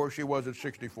 94 as she was at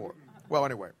 64. Well,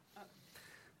 anyway.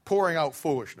 Pouring out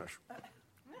foolishness.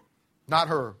 Not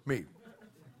her, me.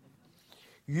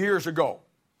 Years ago,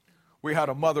 we had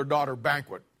a mother-daughter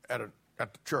banquet at the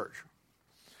church.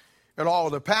 And all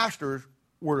of the pastors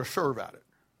were to serve at it.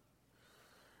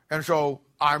 And so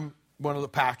I'm one of the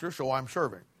pastors, so I'm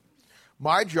serving.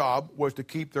 My job was to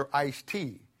keep their iced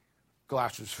tea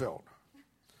glasses filled.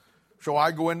 So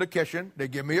I go in the kitchen, they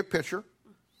give me a pitcher,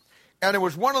 and it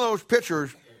was one of those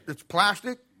pitchers that's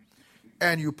plastic,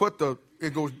 and you put the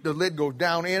lid goes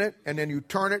down in it, and then you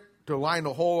turn it to line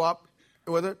the hole up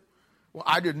with it. Well,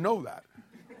 I didn't know that.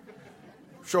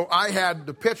 So I had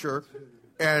the pitcher,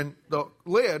 and the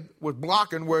lid was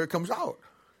blocking where it comes out.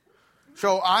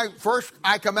 So I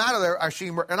come out of there, I see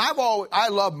Myrt, and I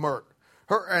love Myrt.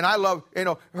 and I love,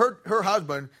 her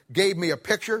husband gave me a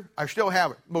picture. I still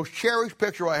have it. Most cherished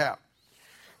picture I have.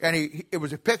 And it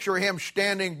was a picture of him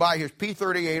standing by his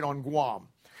P-38 on Guam.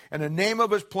 And the name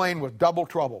of his plane was Double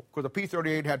Trouble, because the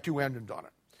P-38 had 2 engines on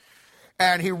it.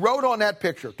 And he wrote on that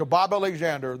picture, to Bob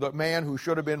Alexander, the man who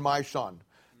should have been my son.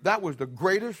 That was the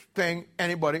greatest thing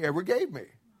anybody ever gave me.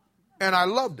 And I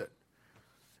loved it.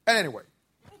 And anyway,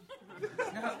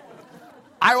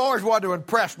 I always wanted to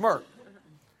impress Mert,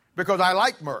 because I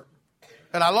like Mert,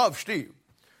 and I love Steve.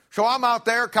 So I'm out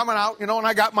there, coming out, and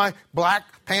I got my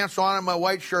black pants on and my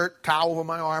white shirt, towel over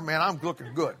my arm. Man, I'm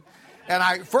looking good.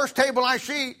 And first table I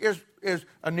see is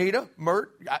Anita,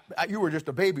 Mert. You were just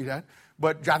a baby then,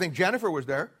 but I think Jennifer was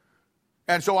there.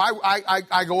 And so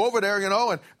I go over there,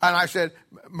 and I said,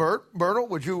 Myrtle,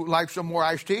 would you like some more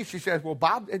iced tea? She says, well,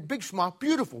 Bob, big smile,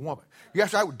 beautiful woman.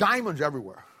 Yes, diamonds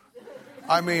everywhere.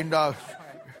 I mean,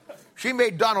 she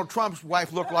made Donald Trump's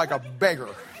wife look like a beggar.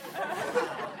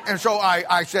 And so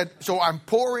I said, so I'm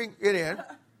pouring it in,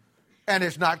 and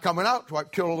it's not coming out. So I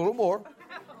till a little more.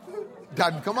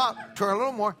 Doesn't come out. Turn a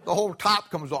little more. The whole top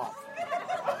comes off.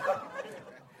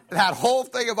 That whole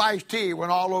thing of iced tea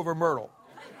went all over Myrtle.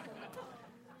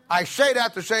 I say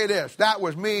that to say this. That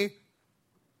was me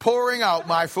pouring out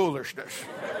my foolishness.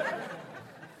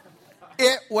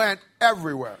 It went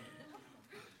everywhere.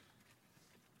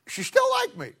 She still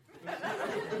liked me.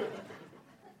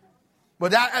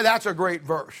 But that's a great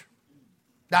verse.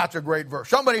 That's a great verse.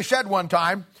 Somebody said one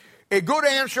time, a good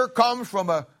answer comes from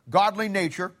a godly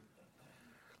nature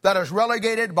that is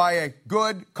relegated by a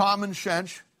good common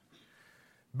sense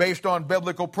based on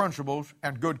biblical principles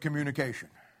and good communication.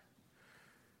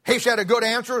 He said a good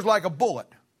answer is like a bullet,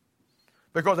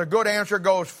 because a good answer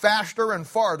goes faster and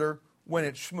farther when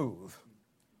it's smooth.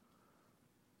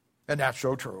 And that's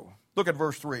so true. Look at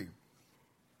verse 3.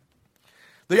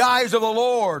 The eyes of the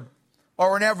Lord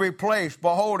are in every place,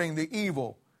 beholding the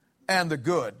evil and the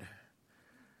good.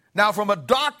 Now, from a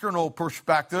doctrinal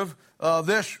perspective,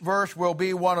 this verse will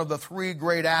be one of the 3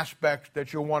 great aspects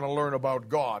that you'll want to learn about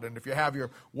God. And if you have your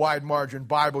wide margin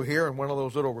Bible here and one of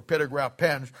those little rapidograph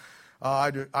pens,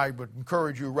 I would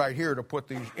encourage you right here to put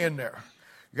these in there.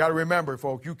 You got to remember,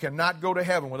 folks, you cannot go to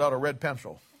heaven without a red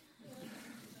pencil.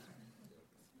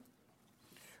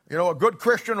 A good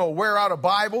Christian will wear out a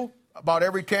Bible about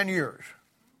every 10 years.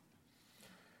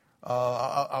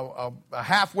 A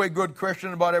halfway good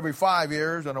Christian about every 5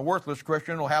 years, and a worthless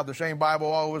Christian will have the same Bible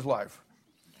all his life.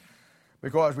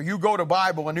 Because when you go to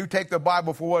Bible and you take the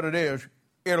Bible for what it is,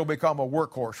 it'll become a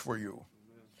workhorse for you.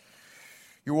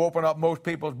 You open up most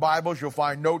people's Bibles, you'll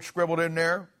find notes scribbled in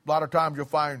there. A lot of times you'll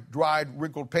find dried,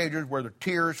 wrinkled pages where the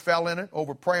tears fell in it,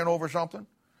 praying over something.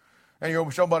 And you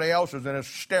open somebody else's and it's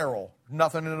sterile,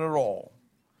 nothing in it at all.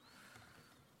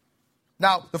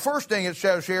 Now, the first thing it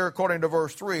says here, according to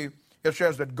verse 3, it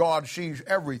says that God sees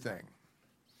everything.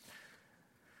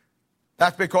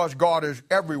 That's because God is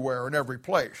everywhere in every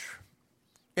place.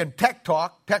 In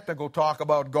technical talk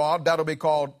about God, that'll be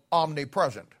called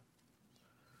omnipresent.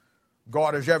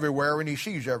 God is everywhere and he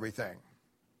sees everything.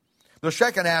 The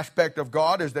second aspect of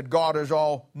God is that God is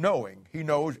all-knowing. He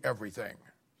knows everything.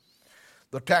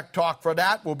 The tech talk for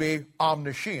that will be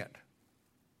omniscient.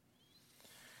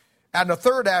 And the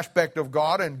third aspect of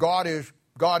God, and God is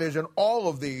in all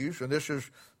of these, and this is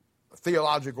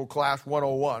Theological Class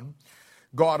 101,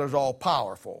 God is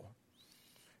all-powerful.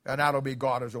 And that'll be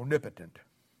God is omnipotent.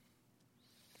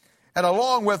 And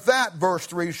along with that, verse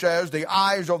 3 says, the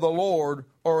eyes of the Lord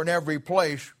are in every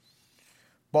place,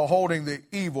 beholding the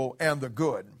evil and the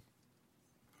good.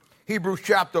 Hebrews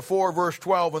chapter 4, verse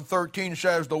 12 and 13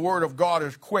 says, the word of God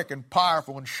is quick and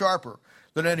powerful and sharper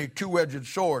than any two-edged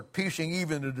sword, piercing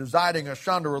even to dividing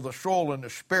asunder of the soul and the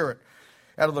spirit,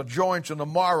 and of the joints and the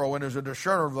marrow, and is a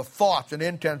discerner of the thoughts and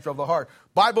intents of the heart.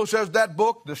 Bible says that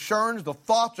book discerns the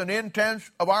thoughts and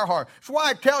intents of our heart. That's why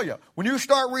I tell you, when you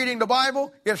start reading the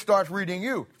Bible, it starts reading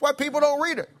you. That's why people don't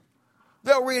read it.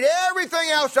 They'll read everything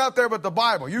else out there but the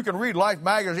Bible. You can read Life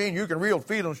magazine, you can read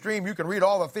Feed and Stream, you can read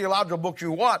all the theological books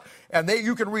you want, and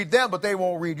you can read them, but they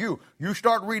won't read you. You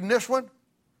start reading this one,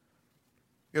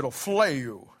 it'll flay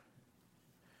you.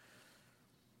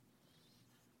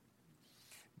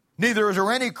 Neither is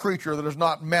there any creature that is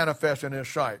not manifest in his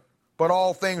sight, but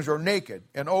all things are naked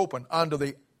and open unto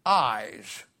the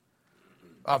eyes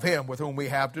of him with whom we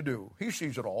have to do. He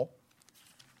sees it all.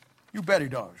 You bet he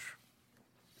does.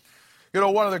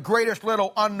 One of the greatest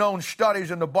little unknown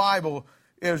studies in the Bible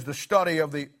is the study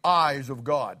of the eyes of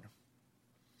God.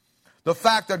 The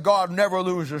fact that God never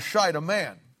loses sight of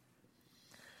man.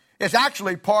 It's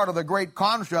actually part of the great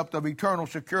concept of eternal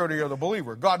security of the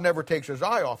believer. God never takes his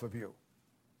eye off of you.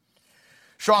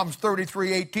 Psalms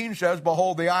 33:18 says,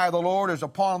 behold, the eye of the Lord is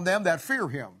upon them that fear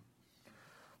him,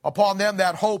 upon them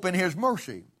that hope in his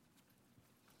mercy.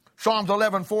 Psalms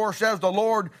 11:4 says, the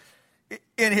Lord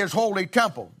in his holy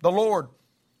temple. The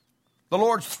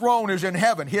Lord's throne is in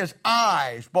heaven. His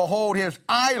eyes, behold, his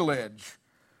eyelids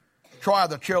try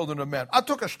the children of men. I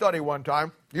took a study one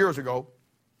time, years ago.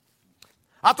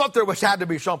 I thought there had to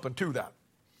be something to that.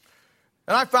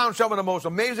 And I found some of the most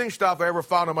amazing stuff I ever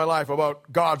found in my life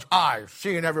about God's eyes,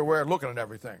 seeing everywhere, looking at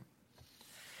everything.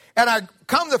 And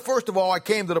first of all, I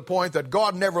came to the point that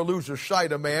God never loses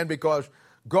sight of man because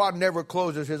God never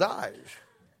closes his eyes.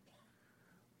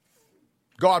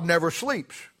 God never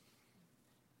sleeps.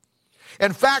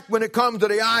 In fact, when it comes to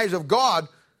the eyes of God,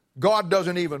 God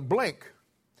doesn't even blink.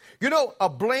 You know, a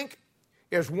blink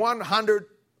is 100,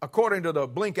 according to the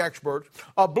blink experts,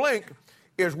 a blink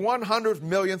is 100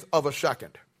 millionth of a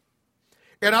second.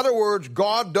 In other words,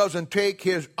 God doesn't take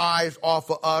his eyes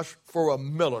off of us for a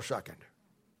millisecond.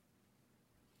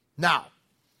 Now,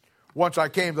 once I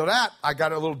came to that, I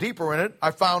got a little deeper in it.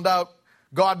 I found out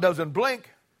God doesn't blink,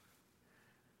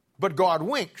 but God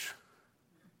winks.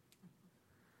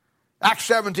 Acts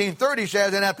 17:30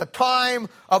 says, and at the time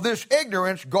of this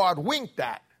ignorance, God winked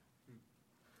at.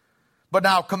 But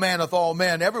now commandeth all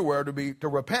men everywhere to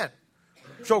repent.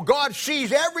 So God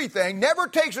sees everything, never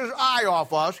takes his eye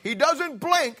off us. He doesn't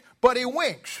blink, but he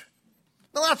winks.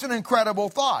 Now that's an incredible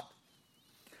thought.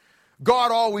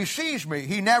 God always sees me.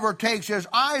 He never takes his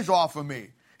eyes off of me.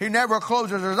 He never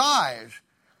closes his eyes.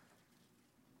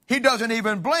 He doesn't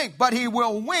even blink, but he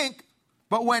will wink.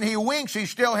 But when he winks, he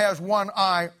still has one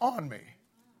eye on me.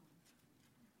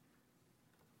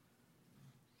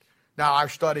 Now I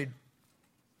saw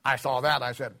that.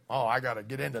 I said, oh, I got to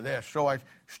get into this. So I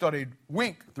studied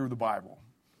wink through the Bible.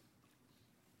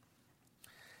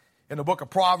 In the book of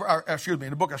in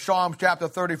the book of Psalms chapter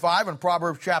 35 and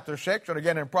Proverbs chapter 6, and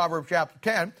again in Proverbs chapter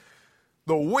 10,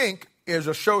 the wink is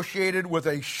associated with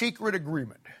a secret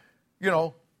agreement.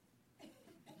 You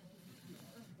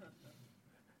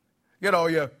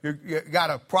got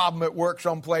a problem at work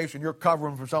someplace and you're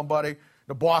covering for somebody.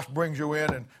 The boss brings you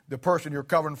in and the person you're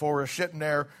covering for is sitting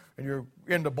there and you're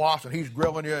in the boss and he's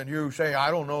grilling you and you say,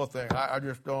 I don't know a thing. I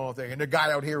just don't know a thing. And the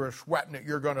guy out here is sweating that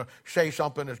you're going to say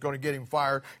something that's going to get him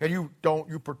fired. And you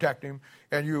protect him.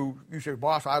 And you say,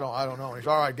 boss, I don't know. And he's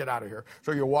all right, get out of here.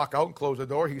 So you walk out and close the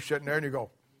door. He's sitting there and you go,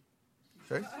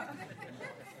 see?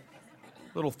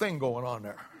 Little thing going on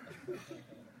there.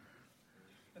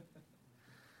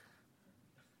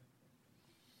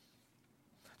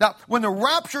 Now, when the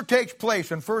rapture takes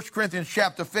place in 1 Corinthians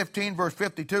chapter 15, verse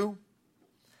 52,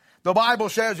 the Bible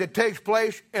says it takes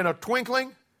place in a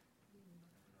twinkling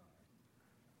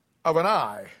of an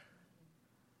eye.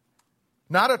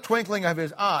 Not a twinkling of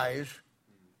his eyes,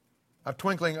 a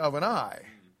twinkling of an eye.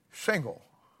 Single.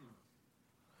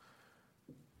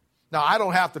 Now, I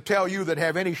don't have to tell you that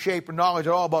have any shape or knowledge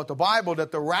at all about the Bible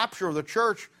that the rapture of the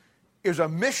church is a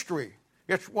mystery.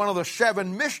 It's one of the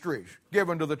 7 mysteries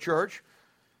given to the church.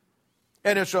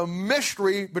 And it's a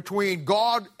mystery between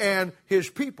God and his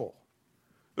people.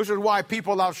 This is why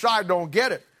people outside don't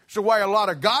get it. This is why a lot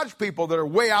of God's people that are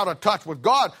way out of touch with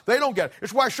God, they don't get it.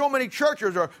 It's why so many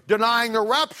churches are denying the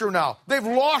rapture now. They've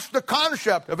lost the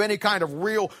concept of any kind of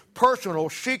real, personal,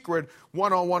 secret,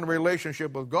 one-on-one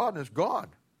relationship with God, and it's gone.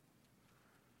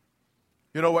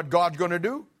 You know what God's going to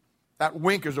do? That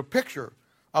wink is a picture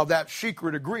of that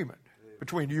secret agreement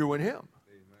between you and him.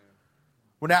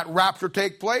 When that rapture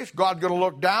takes place, God's going to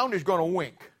look down, he's going to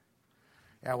wink.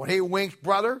 And when he winks,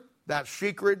 brother, that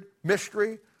secret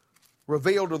mystery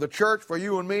revealed to the church for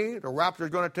you and me, the rapture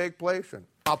is going to take place, and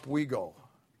up we go.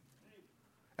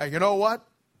 And you know what?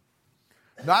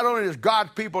 Not only does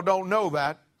God's people don't know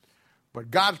that,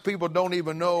 but God's people don't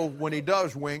even know when he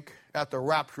does wink at the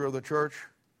rapture of the church,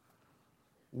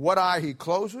 what eye he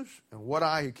closes and what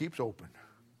eye he keeps open.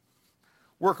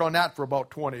 Work on that for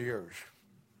about 20 years.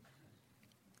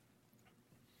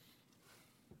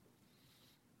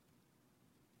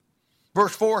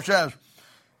 Verse 4 says,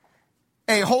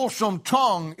 a wholesome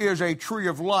tongue is a tree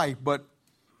of life, but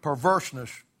perverseness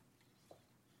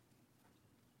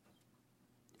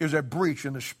is a breach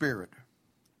in the spirit.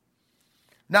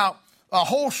 Now, a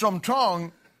wholesome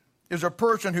tongue is a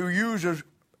person who uses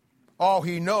all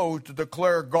he knows to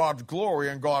declare God's glory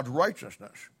and God's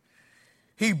righteousness.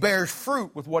 He bears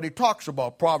fruit with what he talks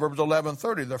about. Proverbs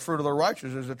 11:30, the fruit of the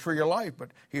righteous is a tree of life,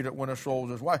 but he that winneth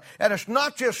souls is wise. And it's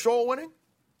not just soul winning.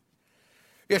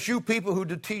 It's you people who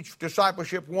teach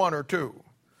discipleship 1 or 2.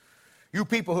 You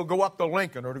people who go up to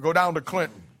Lincoln or to go down to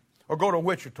Clinton or go to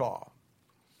Wichita.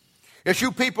 It's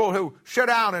you people who sit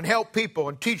down and help people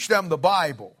and teach them the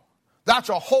Bible. That's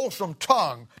a wholesome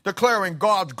tongue declaring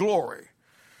God's glory.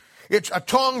 It's a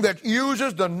tongue that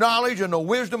uses the knowledge and the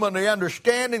wisdom and the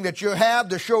understanding that you have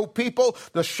to show people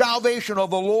the salvation of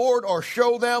the Lord or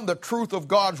show them the truth of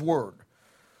God's word.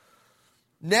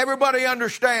 And everybody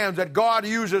understands that God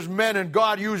uses men and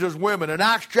God uses women. In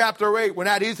Acts chapter 8, when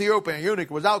that Ethiopian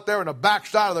eunuch was out there in the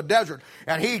backside of the desert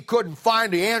and he couldn't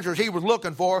find the answers he was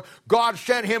looking for, God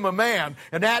sent him a man.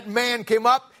 And that man came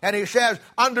up and he says,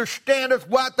 "Understandest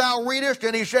what thou readest?"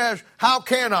 And he says, "How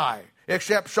can I,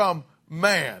 except some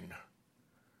man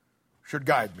should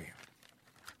guide me?"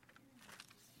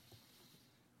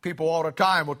 People all the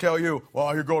time will tell you,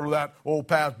 "Well, you go to that old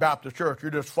past Baptist church,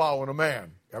 you're just following a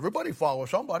man." Everybody follows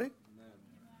somebody.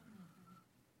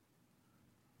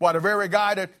 Why, the very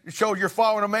guy that shows you're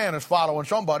following a man is following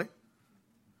somebody.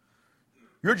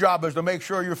 Your job is to make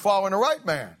sure you're following the right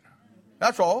man.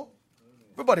 That's all.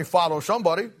 Everybody follows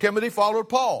somebody. Timothy followed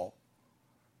Paul.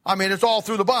 I mean, it's all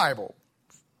through the Bible.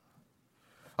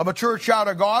 A mature child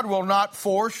of God will not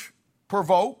force,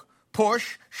 provoke,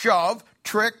 push, shove,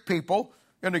 trick people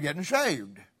into getting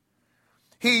saved.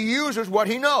 He uses what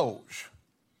he knows.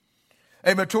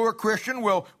 A mature Christian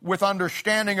will, with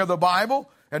understanding of the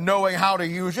Bible and knowing how to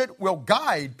use it, will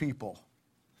guide people.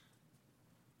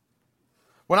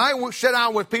 When I sit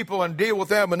down with people and deal with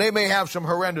them, and they may have some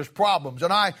horrendous problems,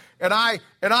 and I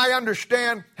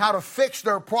understand how to fix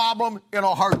their problem in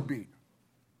a heartbeat,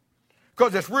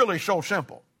 because it's really so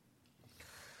simple.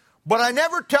 But I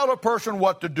never tell a person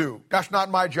what to do. That's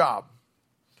not my job,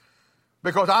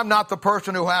 because I'm not the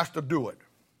person who has to do it.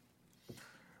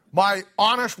 My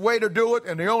honest way to do it,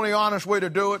 and the only honest way to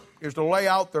do it, is to lay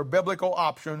out their biblical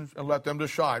options and let them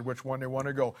decide which one they want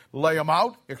to go. Lay them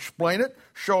out, explain it,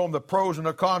 show them the pros and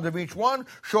the cons of each one,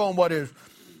 show them what is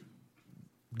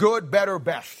good, better,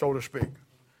 best, so to speak.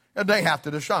 And they have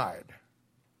to decide.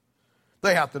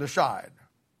 They have to decide.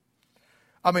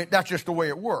 I mean, that's just the way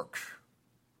it works.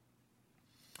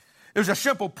 There's a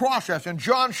simple process. In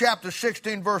John chapter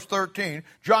 16, verse 13,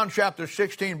 John chapter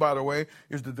 16, by the way,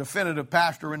 is the definitive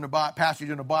passage in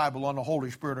the Bible on the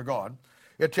Holy Spirit of God.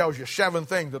 It tells you 7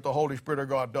 things that the Holy Spirit of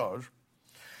God does.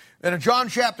 And in John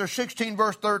chapter 16,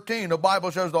 verse 13, the Bible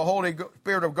says the Holy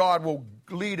Spirit of God will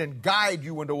lead and guide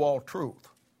you into all truth.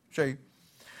 See,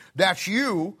 that's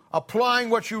you applying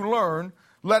what you learn,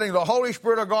 letting the Holy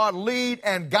Spirit of God lead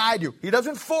and guide you. He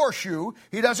doesn't force you.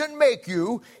 He doesn't make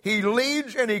you. He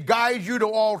leads and he guides you to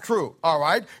all truth. All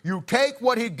right? You take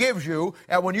what he gives you,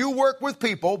 and when you work with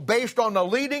people based on the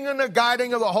leading and the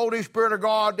guiding of the Holy Spirit of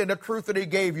God and the truth that he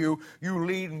gave you, you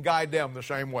lead and guide them the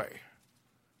same way.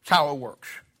 That's how it works.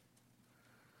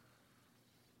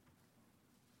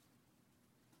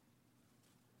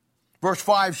 Verse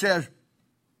 5 says,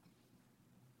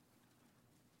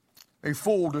 "A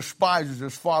fool despises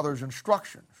his father's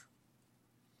instructions,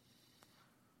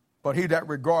 but he that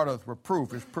regardeth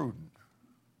reproof is prudent."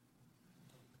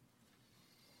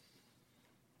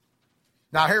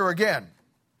 Now here again,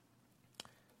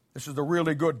 this is a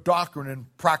really good doctrine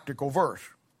and practical verse.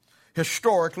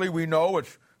 Historically, we know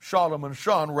it's Solomon's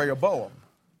son, Rehoboam.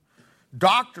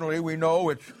 Doctrinally, we know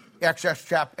it's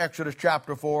Exodus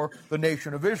chapter 4, the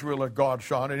nation of Israel as God's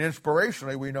son. And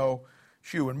inspirationally, we know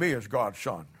it's you and me as God's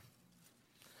son.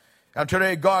 And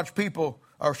today, God's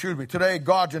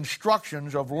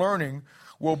instructions of learning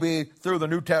will be through the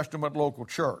New Testament local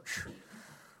church.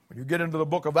 When you get into the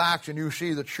book of Acts and you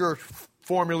see the church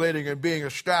formulating and being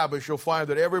established, you'll find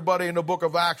that everybody in the book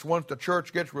of Acts, once the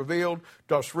church gets revealed,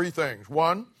 does 3 things.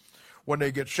 1, when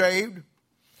they get saved,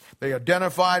 they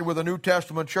identified with the New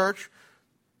Testament church.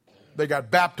 They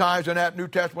got baptized in that New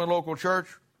Testament local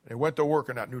church. They went to work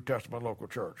in that New Testament local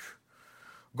church.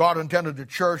 God intended the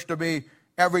church to be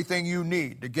everything you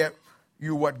need to get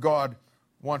you what God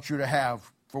wants you to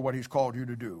have for what he's called you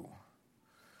to do.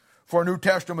 For a New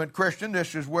Testament Christian,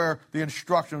 this is where the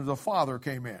instructions of the Father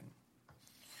came in.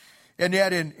 And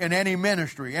yet in any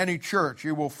ministry, any church,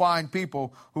 you will find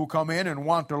people who come in and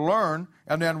want to learn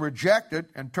and then reject it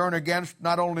and turn against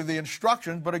not only the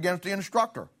instructions but against the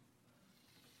instructor.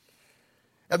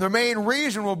 And the main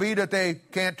reason will be that they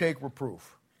can't take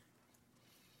reproof.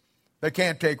 They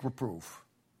can't take reproof.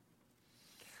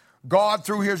 God,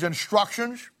 through his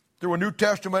instructions, through a New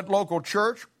Testament local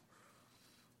church,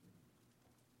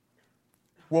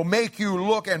 will make you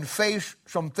look and face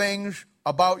some things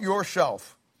about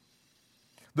yourself.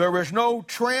 There is no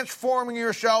transforming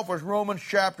yourself, as Romans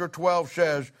chapter 12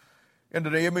 says, into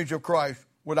the image of Christ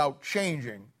without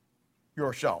changing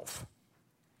yourself.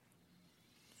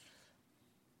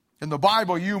 In the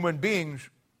Bible, human beings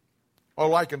are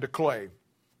likened to clay.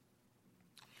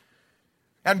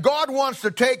 And God wants to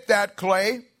take that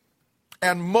clay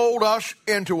and mold us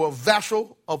into a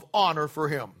vessel of honor for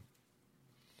him.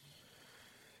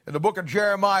 In the book of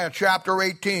Jeremiah, chapter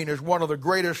 18, is one of the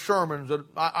greatest sermons that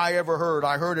I ever heard.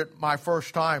 I heard it my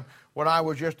first time when I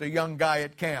was just a young guy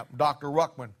at camp. Dr.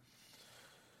 Ruckman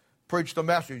preached the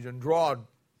message and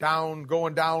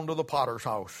going down to the potter's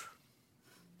house.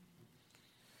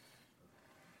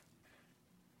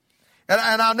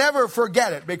 And I'll never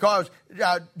forget it, because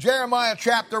Jeremiah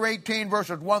chapter 18,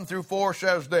 verses 1 through 4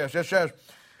 says this. It says,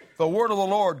 "The word of the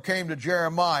Lord came to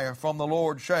Jeremiah from the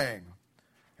Lord, saying,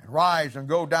 Rise and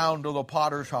go down to the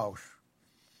potter's house,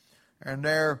 and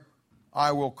there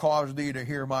I will cause thee to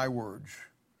hear my words.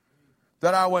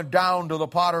 Then I went down to the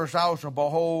potter's house, and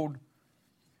behold,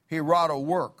 he wrought a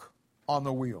work on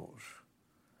the wheels.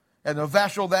 And the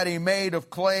vessel that he made of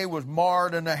clay was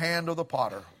marred in the hand of the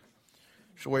potter.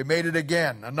 So he made it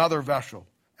again, another vessel,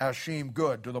 as seemed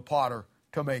good to the potter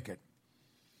to make it."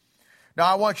 Now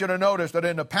I want you to notice that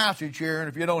in the passage here, and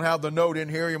if you don't have the note in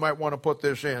here, you might want to put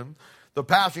this in. The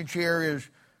passage here is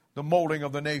the molding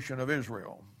of the nation of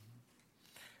Israel.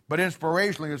 But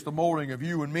inspirationally, it's the molding of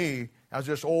you and me as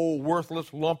this old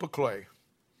worthless lump of clay,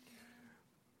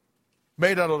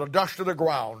 made out of the dust of the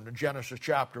ground in Genesis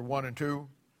chapter 1 and 2,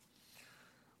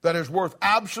 that is worth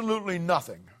absolutely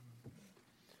nothing,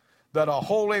 that a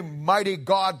holy, mighty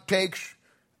God takes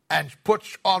and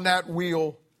puts on that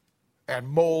wheel and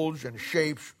molds and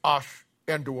shapes us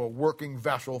into a working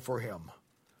vessel for him.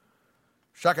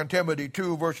 2 Timothy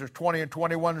 2, verses 20 and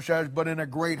 21 says, "But in a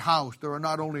great house there are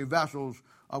not only vessels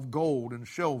of gold and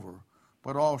silver,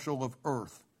 but also of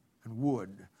earth and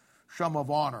wood, some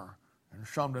of honor and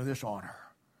some to dishonor."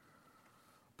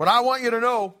 But I want you to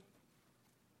know,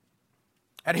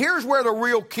 and here's where the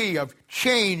real key of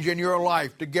change in your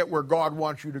life to get where God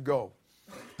wants you to go.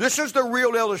 This is the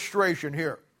real illustration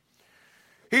here.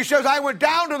 He says, "I went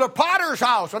down to the potter's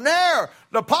house, and there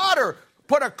the potter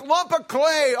put a lump of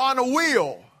clay on a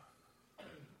wheel."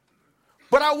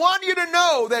 But I want you to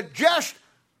know that just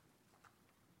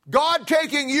God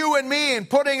taking you and me and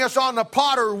putting us on the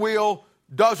potter wheel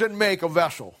doesn't make a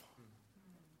vessel.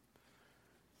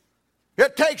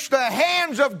 It takes the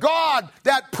hands of God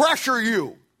that pressure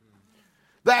you,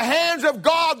 the hands of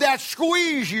God that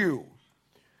squeeze you,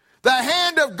 the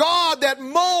hand of God that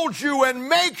molds you and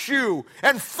makes you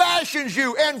and fashions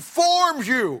you and forms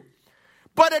you.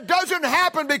 But it doesn't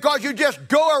happen because you just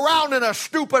go around in a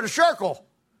stupid circle.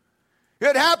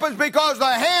 It happens because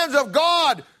the hands of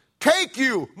God take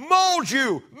you, mold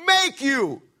you, make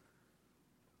you.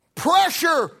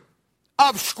 Pressure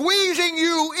of squeezing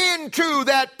you into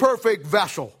that perfect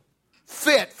vessel,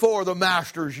 fit for the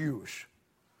master's use.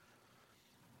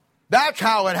 That's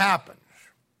how it happens.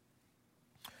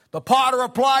 The potter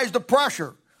applies the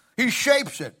pressure. He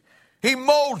shapes it. He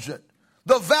molds it.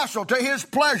 The vessel to his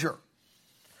pleasure.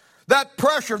 That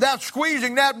pressure, that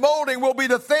squeezing, that molding will be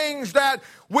the things that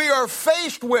we are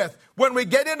faced with when we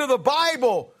get into the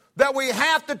Bible, that we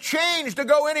have to change to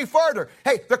go any further.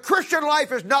 Hey, the Christian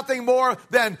life is nothing more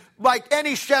than like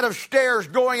any set of stairs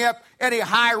going up any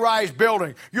high-rise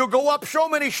building. You'll go up so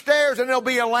many stairs and there'll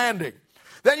be a landing.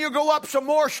 Then you go up some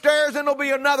more stairs and there'll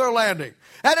be another landing.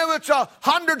 And if it's a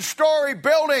 100-story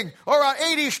building or an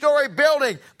 80-story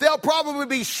building, there'll probably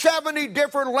be 70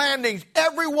 different landings,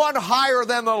 every one higher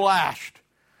than the last.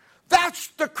 That's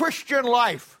the Christian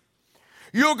life.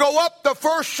 You'll go up the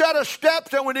first set of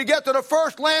steps, and when you get to the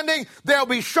first landing, there'll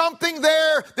be something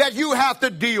there that you have to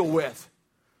deal with.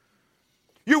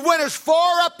 You went as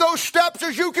far up those steps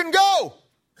as you can go.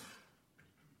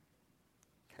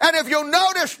 And if you'll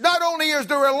notice, not only is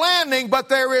there a landing, but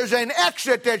there is an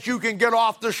exit that you can get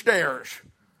off the stairs.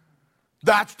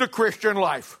 That's the Christian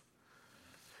life.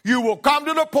 You will come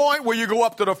to the point where you go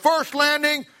up to the first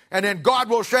landing, and then God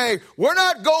will say, "We're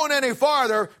not going any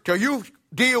farther till you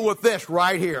deal with this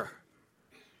right here."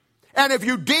 And if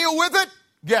you deal with it,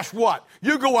 guess what?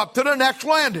 You go up to the next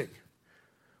landing.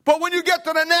 But when you get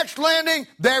to the next landing,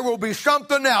 there will be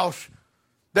something else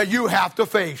that you have to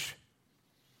face.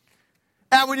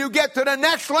 And when you get to the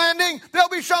next landing, there'll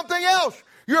be something else.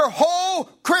 Your whole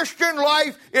Christian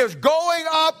life is going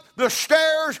up the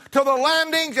stairs to the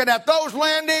landings, and at those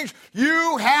landings,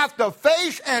 you have to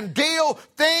face and deal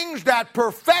things that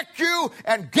perfect you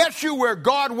and get you where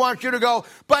God wants you to go.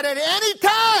 But at any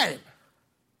time,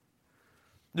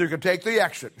 you can take the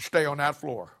exit and stay on that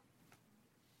floor.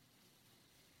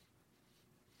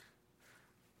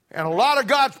 And a lot of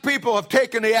God's people have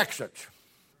taken the exits.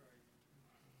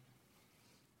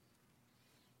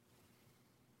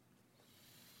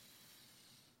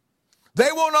 They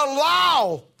won't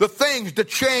allow the things to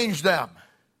change them.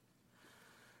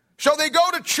 So they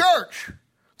go to church.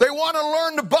 They want to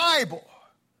learn the Bible.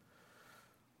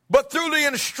 But through the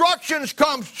instructions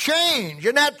comes change,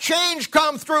 and that change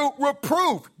comes through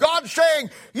reproof. God's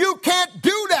saying, you can't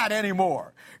do that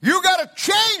anymore. You got to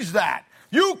change that.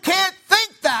 You can't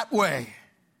think that way.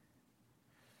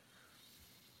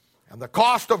 And the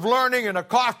cost of learning and the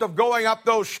cost of going up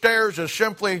those stairs is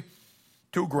simply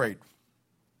too great.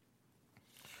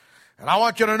 And I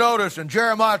want you to notice in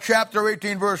Jeremiah chapter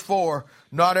 18, verse 4,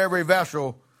 not every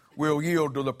vessel will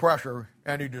yield to the pressure,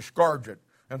 and he discards it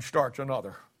and starts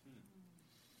another.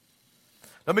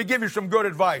 Let me give you some good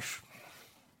advice.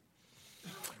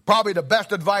 Probably the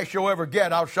best advice you'll ever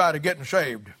get outside of getting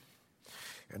saved.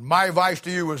 And my advice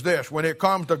to you is this: when it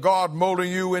comes to God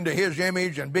molding you into His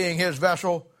image and being His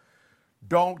vessel,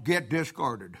 don't get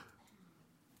discarded.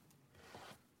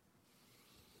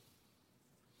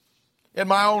 In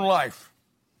my own life,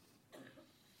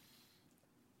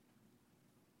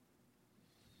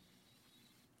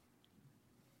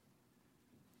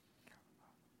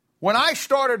 when I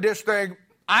started this thing,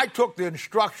 I took the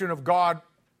instruction of God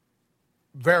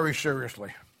very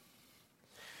seriously.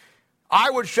 I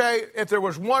would say if there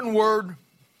was one word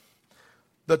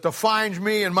that defines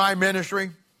me in my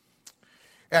ministry,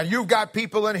 and you've got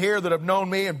people in here that have known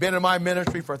me and been in my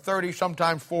ministry for 30,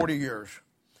 sometimes 40 years,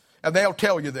 and they'll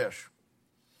tell you this.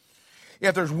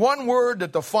 If there's one word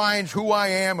that defines who I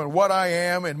am and what I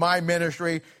am in my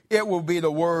ministry, it will be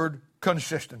the word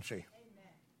consistency.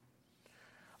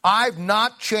 I've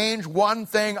not changed one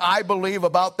thing I believe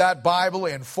about that Bible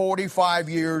in 45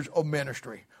 years of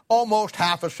ministry, almost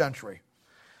half a century.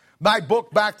 My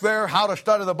book back there, How to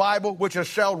Study the Bible, which has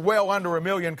sold well under 1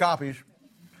 million copies,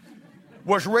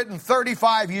 was written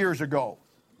 35 years ago.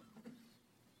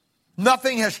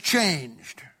 Nothing has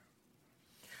changed.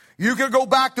 You can go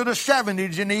back to the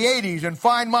 70s and the 80s and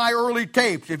find my early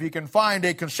tapes, if you can find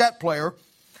a cassette player,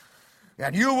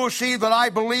 and you will see that I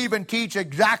believe and teach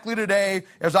exactly today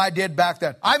as I did back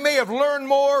then. I may have learned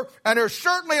more, and there's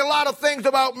certainly a lot of things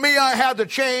about me I had to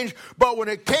change, but when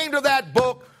it came to that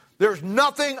book, there's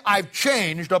nothing I've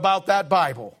changed about that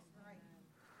Bible.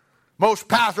 Most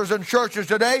pastors in churches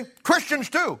today,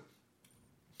 Christians too,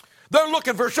 they're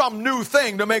looking for some new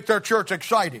thing to make their church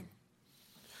exciting.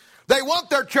 They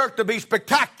want their church to be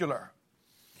spectacular.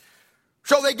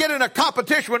 So they get in a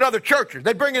competition with other churches.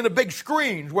 They bring in the big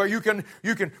screens where you can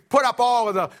put up all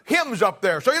of the hymns up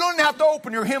there. So you don't have to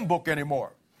open your hymn book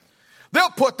anymore.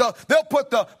 They'll put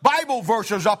the Bible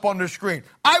verses up on the screen.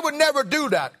 I would never do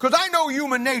that because I know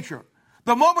human nature.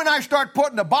 The moment I start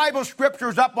putting the Bible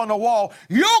scriptures up on the wall,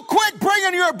 you'll quit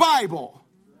bringing your Bible.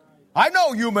 I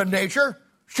know human nature.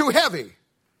 It's too heavy.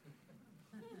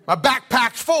 My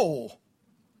backpack's full.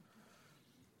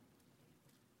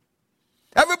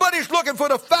 Everybody's looking for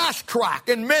the fast track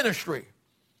in ministry.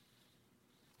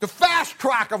 The fast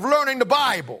track of learning the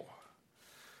Bible.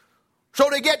 So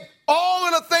they get all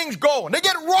of the things going. They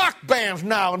get rock bands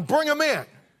now and bring them in.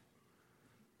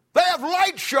 They have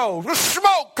light shows with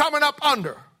smoke coming up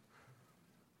under.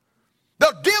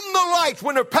 They'll dim the lights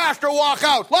when the pastor walks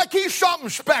out like he's something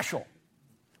special.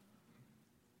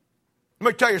 Let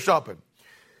me tell you something.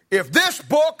 If this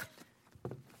book,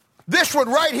 this one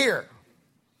right here,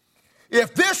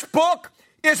 if this book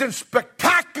isn't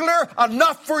spectacular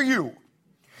enough for you,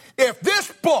 if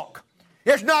this book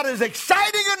is not as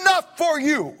exciting enough for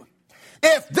you,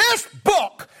 if this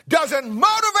book doesn't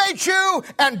motivate you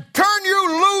and turn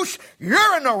you loose,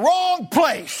 you're in the wrong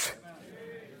place.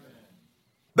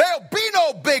 There'll be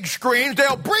no big screens.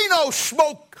 There'll be no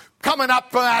smoke coming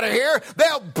up from out of here.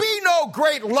 There'll be no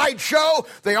great light show.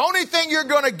 The only thing you're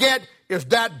going to get is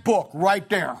that book right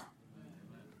there.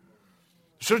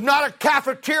 This is not a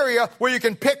cafeteria where you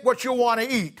can pick what you want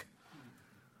to eat.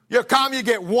 You come, you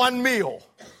get one meal.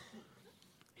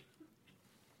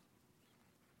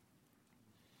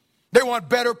 They want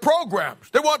better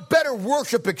programs. They want better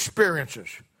worship experiences.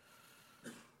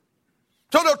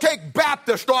 So they'll take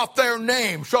Baptist off their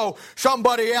name so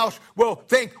somebody else will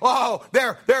think, oh,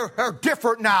 they're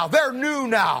different now. They're new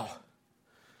now.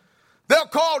 They'll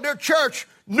call their church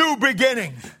New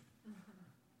Beginnings.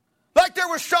 Like there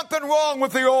was something wrong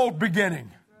with the old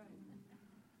beginning.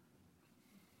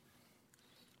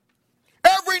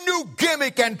 Every new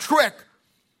gimmick and trick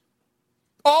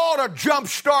ought to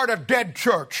jumpstart a dead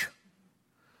church.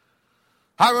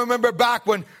 I remember back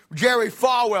when Jerry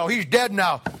Falwell, he's dead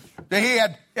now, that he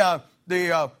had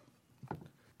the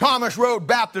Thomas Road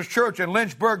Baptist Church in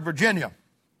Lynchburg, Virginia.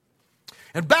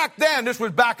 And back then, this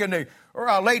was back in the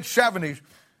late 70s,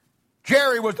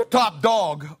 Jerry was the top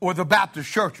dog with the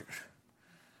Baptist churches.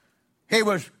 He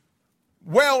was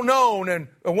well known and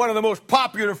one of the most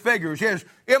popular figures. His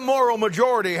immoral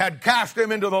majority had cast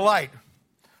him into the light.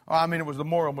 I mean, it was the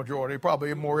moral majority,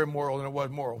 probably more immoral than it was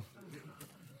moral.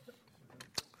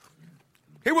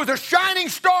 He was a shining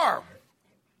star.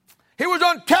 He was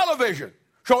on television.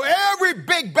 So every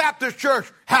big Baptist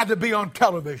church had to be on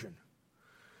television.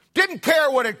 Didn't care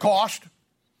what it cost.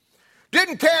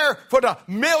 Didn't care for the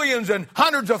millions and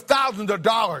hundreds of thousands of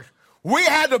dollars. We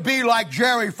had to be like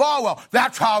Jerry Falwell.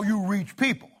 That's how you reach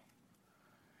people.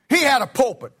 He had a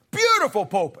pulpit, beautiful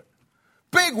pulpit,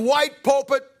 big white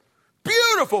pulpit,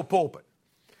 beautiful pulpit.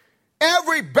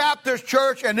 Every Baptist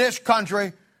church in this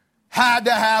country had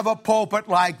to have a pulpit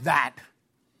like that.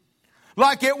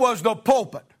 Like it was the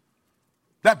pulpit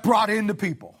that brought in the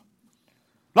people.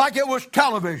 Like it was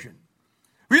television.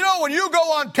 You know, when you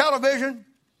go on television,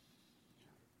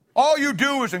 all you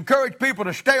do is encourage people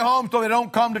to stay home so they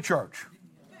don't come to church.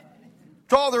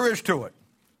 That's all there is to it.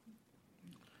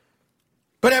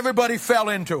 But everybody fell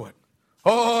into it.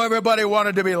 Oh, everybody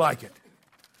wanted to be like it.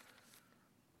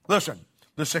 Listen,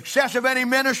 the success of any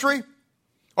ministry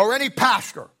or any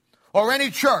pastor or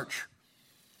any church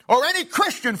or any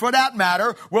Christian for that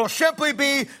matter will simply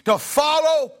be to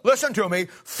follow, listen to me,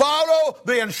 follow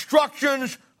the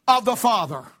instructions of the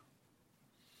Father.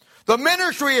 The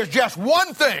ministry is just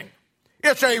one thing.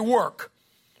 It's a work.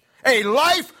 A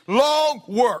lifelong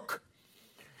work.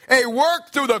 A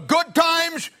work through the good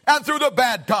times and through the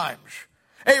bad times.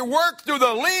 A work through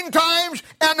the lean times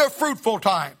and the fruitful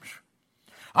times.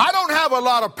 I don't have a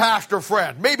lot of pastor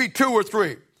friends, maybe 2 or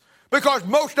 3, because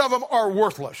most of them are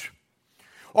worthless.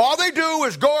 All they do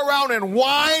is go around and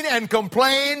whine and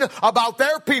complain about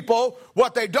their people,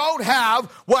 what they don't have,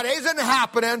 what isn't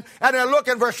happening, and they're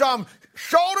looking for some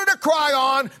shoulder to cry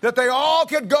on that they all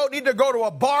need to go to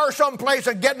a bar someplace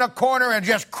and get in a corner and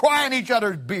just cry in each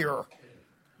other's beer.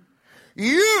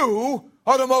 You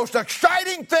are the most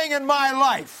exciting thing in my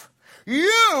life.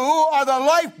 You are the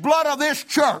lifeblood of this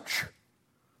church.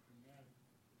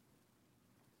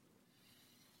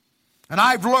 And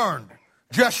I've learned,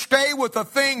 just stay with the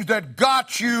things that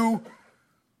got you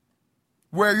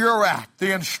where you're at,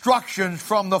 the instructions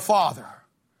from the Father.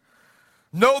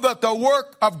 Know that the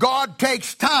work of God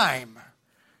takes time.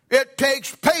 It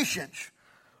takes patience.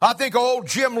 I think of old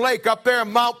Jim Lake up there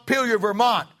in Mount Pelier,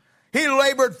 Vermont. He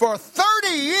labored for 30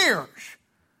 years.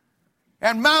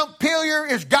 And Mount Pelier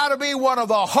has got to be one of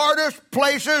the hardest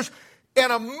places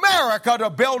in America to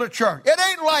build a church. It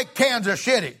ain't like Kansas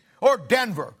City or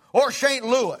Denver or St.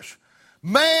 Louis.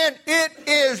 Man, it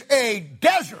is a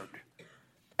desert.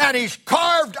 And he's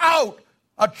carved out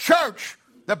a church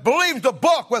that believes the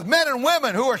book with men and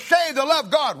women who are saved to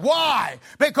love God. Why?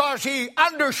 Because he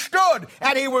understood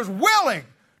and he was willing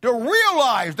to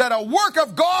realize that a work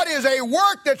of God is a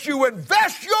work that you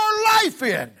invest your life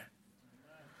in.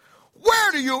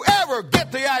 Where do you ever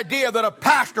get the idea that a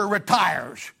pastor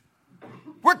retires?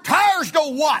 Retires to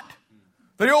what?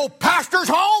 The old pastor's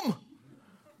home?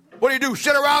 What do?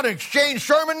 Sit around and exchange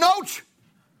sermon notes?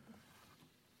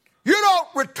 You don't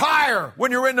retire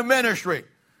when you're in the ministry.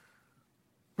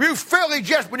 You fairly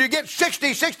just, when you get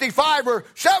 60, 65, or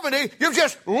 70, you've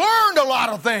just learned a lot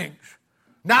of things.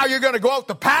 Now you're going to go out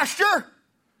to pasture?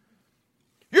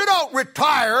 You don't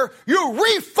retire. You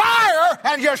refire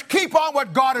and just keep on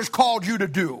what God has called you to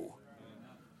do.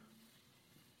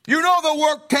 You know the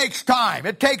work takes time.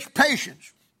 It takes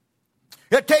patience.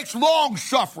 It takes long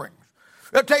suffering.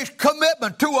 It takes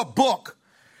commitment to a book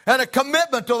and a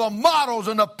commitment to the models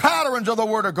and the patterns of the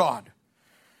Word of God.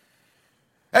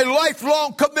 A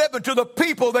lifelong commitment to the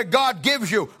people that God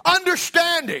gives you.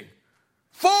 Understanding,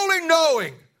 fully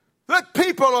knowing that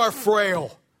people are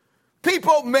frail.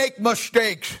 People make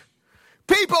mistakes.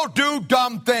 People do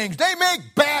dumb things. They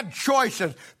make bad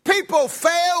choices. People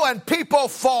fail and people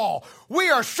fall. We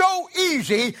are so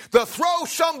easy to throw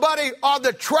somebody on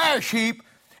the trash heap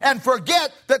and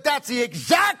forget that that's the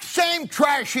exact same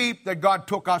trash heap that God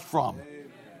took us from.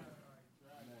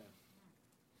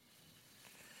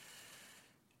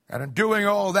 And in doing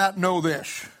all that, know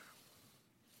this.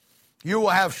 You will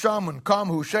have some come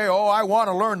who say, oh, I want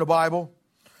to learn the Bible.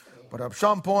 But at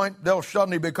some point, they'll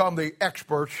suddenly become the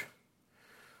experts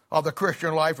of the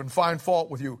Christian life and find fault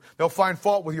with you. They'll find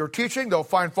fault with your teaching. They'll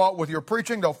find fault with your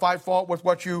preaching. They'll find fault with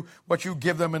what you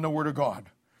give them in the Word of God.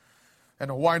 And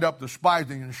they'll wind up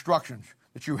despising the instructions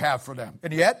that you have for them.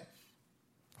 And yet,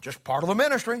 just part of the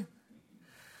ministry,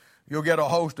 you'll get a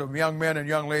host of young men and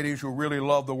young ladies who really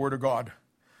love the Word of God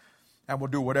and will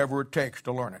do whatever it takes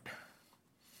to learn it.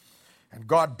 And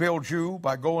God builds you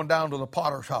by going down to the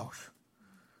potter's house.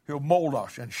 He'll mold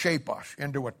us and shape us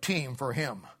into a team for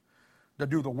Him to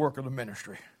do the work of the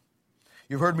ministry.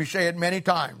 You've heard me say it many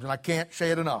times, and I can't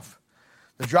say it enough.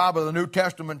 The job of the New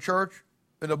Testament church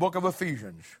in the book of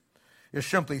Ephesians is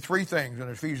simply three things in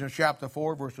Ephesians chapter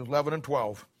 4, verses 11 and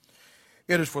 12.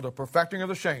 It is for the perfecting of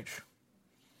the saints,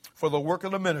 for the work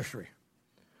of the ministry,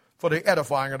 for the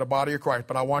edifying of the body of Christ.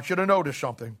 But I want you to notice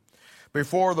something.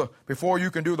 Before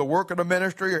you can do the work of the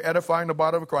ministry or edifying the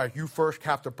body of Christ, you first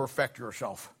have to perfect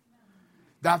yourself.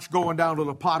 That's going down to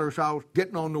the potter's house,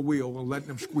 getting on the wheel and letting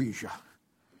him squeeze you.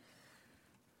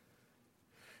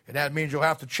 And that means you'll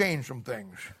have to change some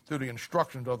things through the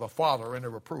instructions of the Father and the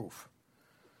reproof.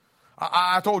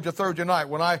 I told you Thursday night,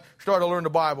 when I started to learn the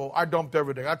Bible, I dumped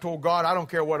everything. I told God, I don't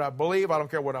care what I believe, I don't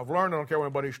care what I've learned, I don't care what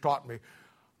anybody's taught me.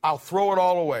 I'll throw it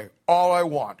all away. All I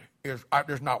want is,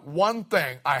 there's not one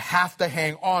thing I have to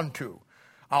hang on to.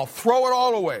 I'll throw it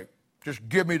all away. Just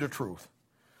give me the truth.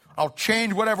 I'll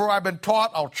change whatever I've been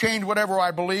taught. I'll change whatever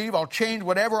I believe. I'll change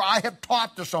whatever I have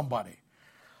taught to somebody.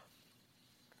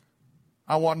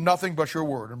 I want nothing but your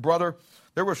word. And brother,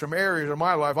 there were some areas in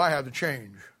my life I had to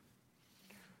change.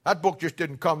 That book just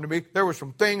didn't come to me. There were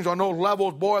some things on those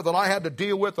levels, boy, that I had to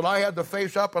deal with, that I had to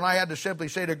face up, and I had to simply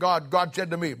say to God, God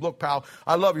said to me, look, pal,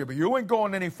 I love you, but you ain't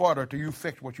going any farther till you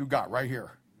fix what you got right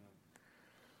here.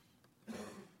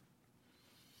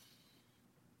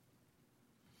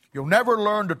 You'll never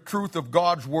learn the truth of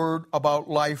God's word about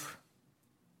life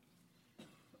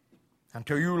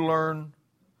until you learn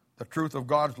the truth of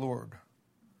God's word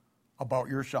about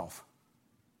yourself.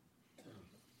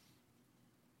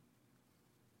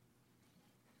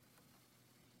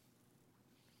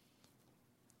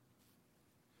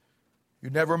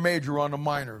 You never major on the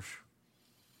minors.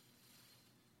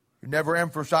 You never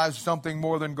emphasize something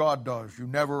more than God does. You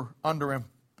never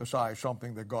underemphasize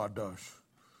something that God does.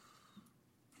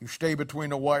 You stay between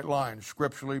the white lines,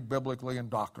 scripturally, biblically, and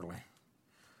doctrinally.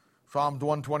 Psalms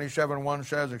 127:1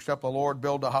 says, except the Lord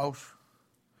build a house,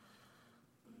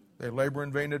 they labor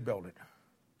in vain that build it.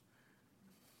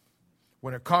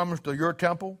 When it comes to your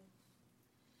temple,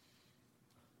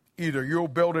 either you'll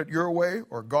build it your way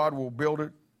or God will build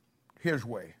it His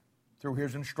way through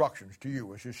His instructions to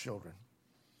you as His children.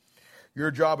 Your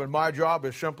job and my job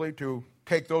is simply to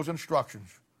take those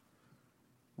instructions,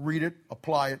 read it,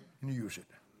 apply it, and use it.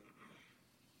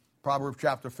 Proverbs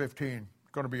chapter 15 is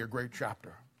going to be a great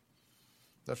chapter.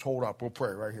 Let's hold up. We'll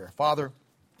pray right here. Father,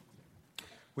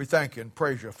 we thank you and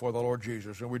praise you for the Lord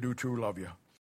Jesus, and we do too love you.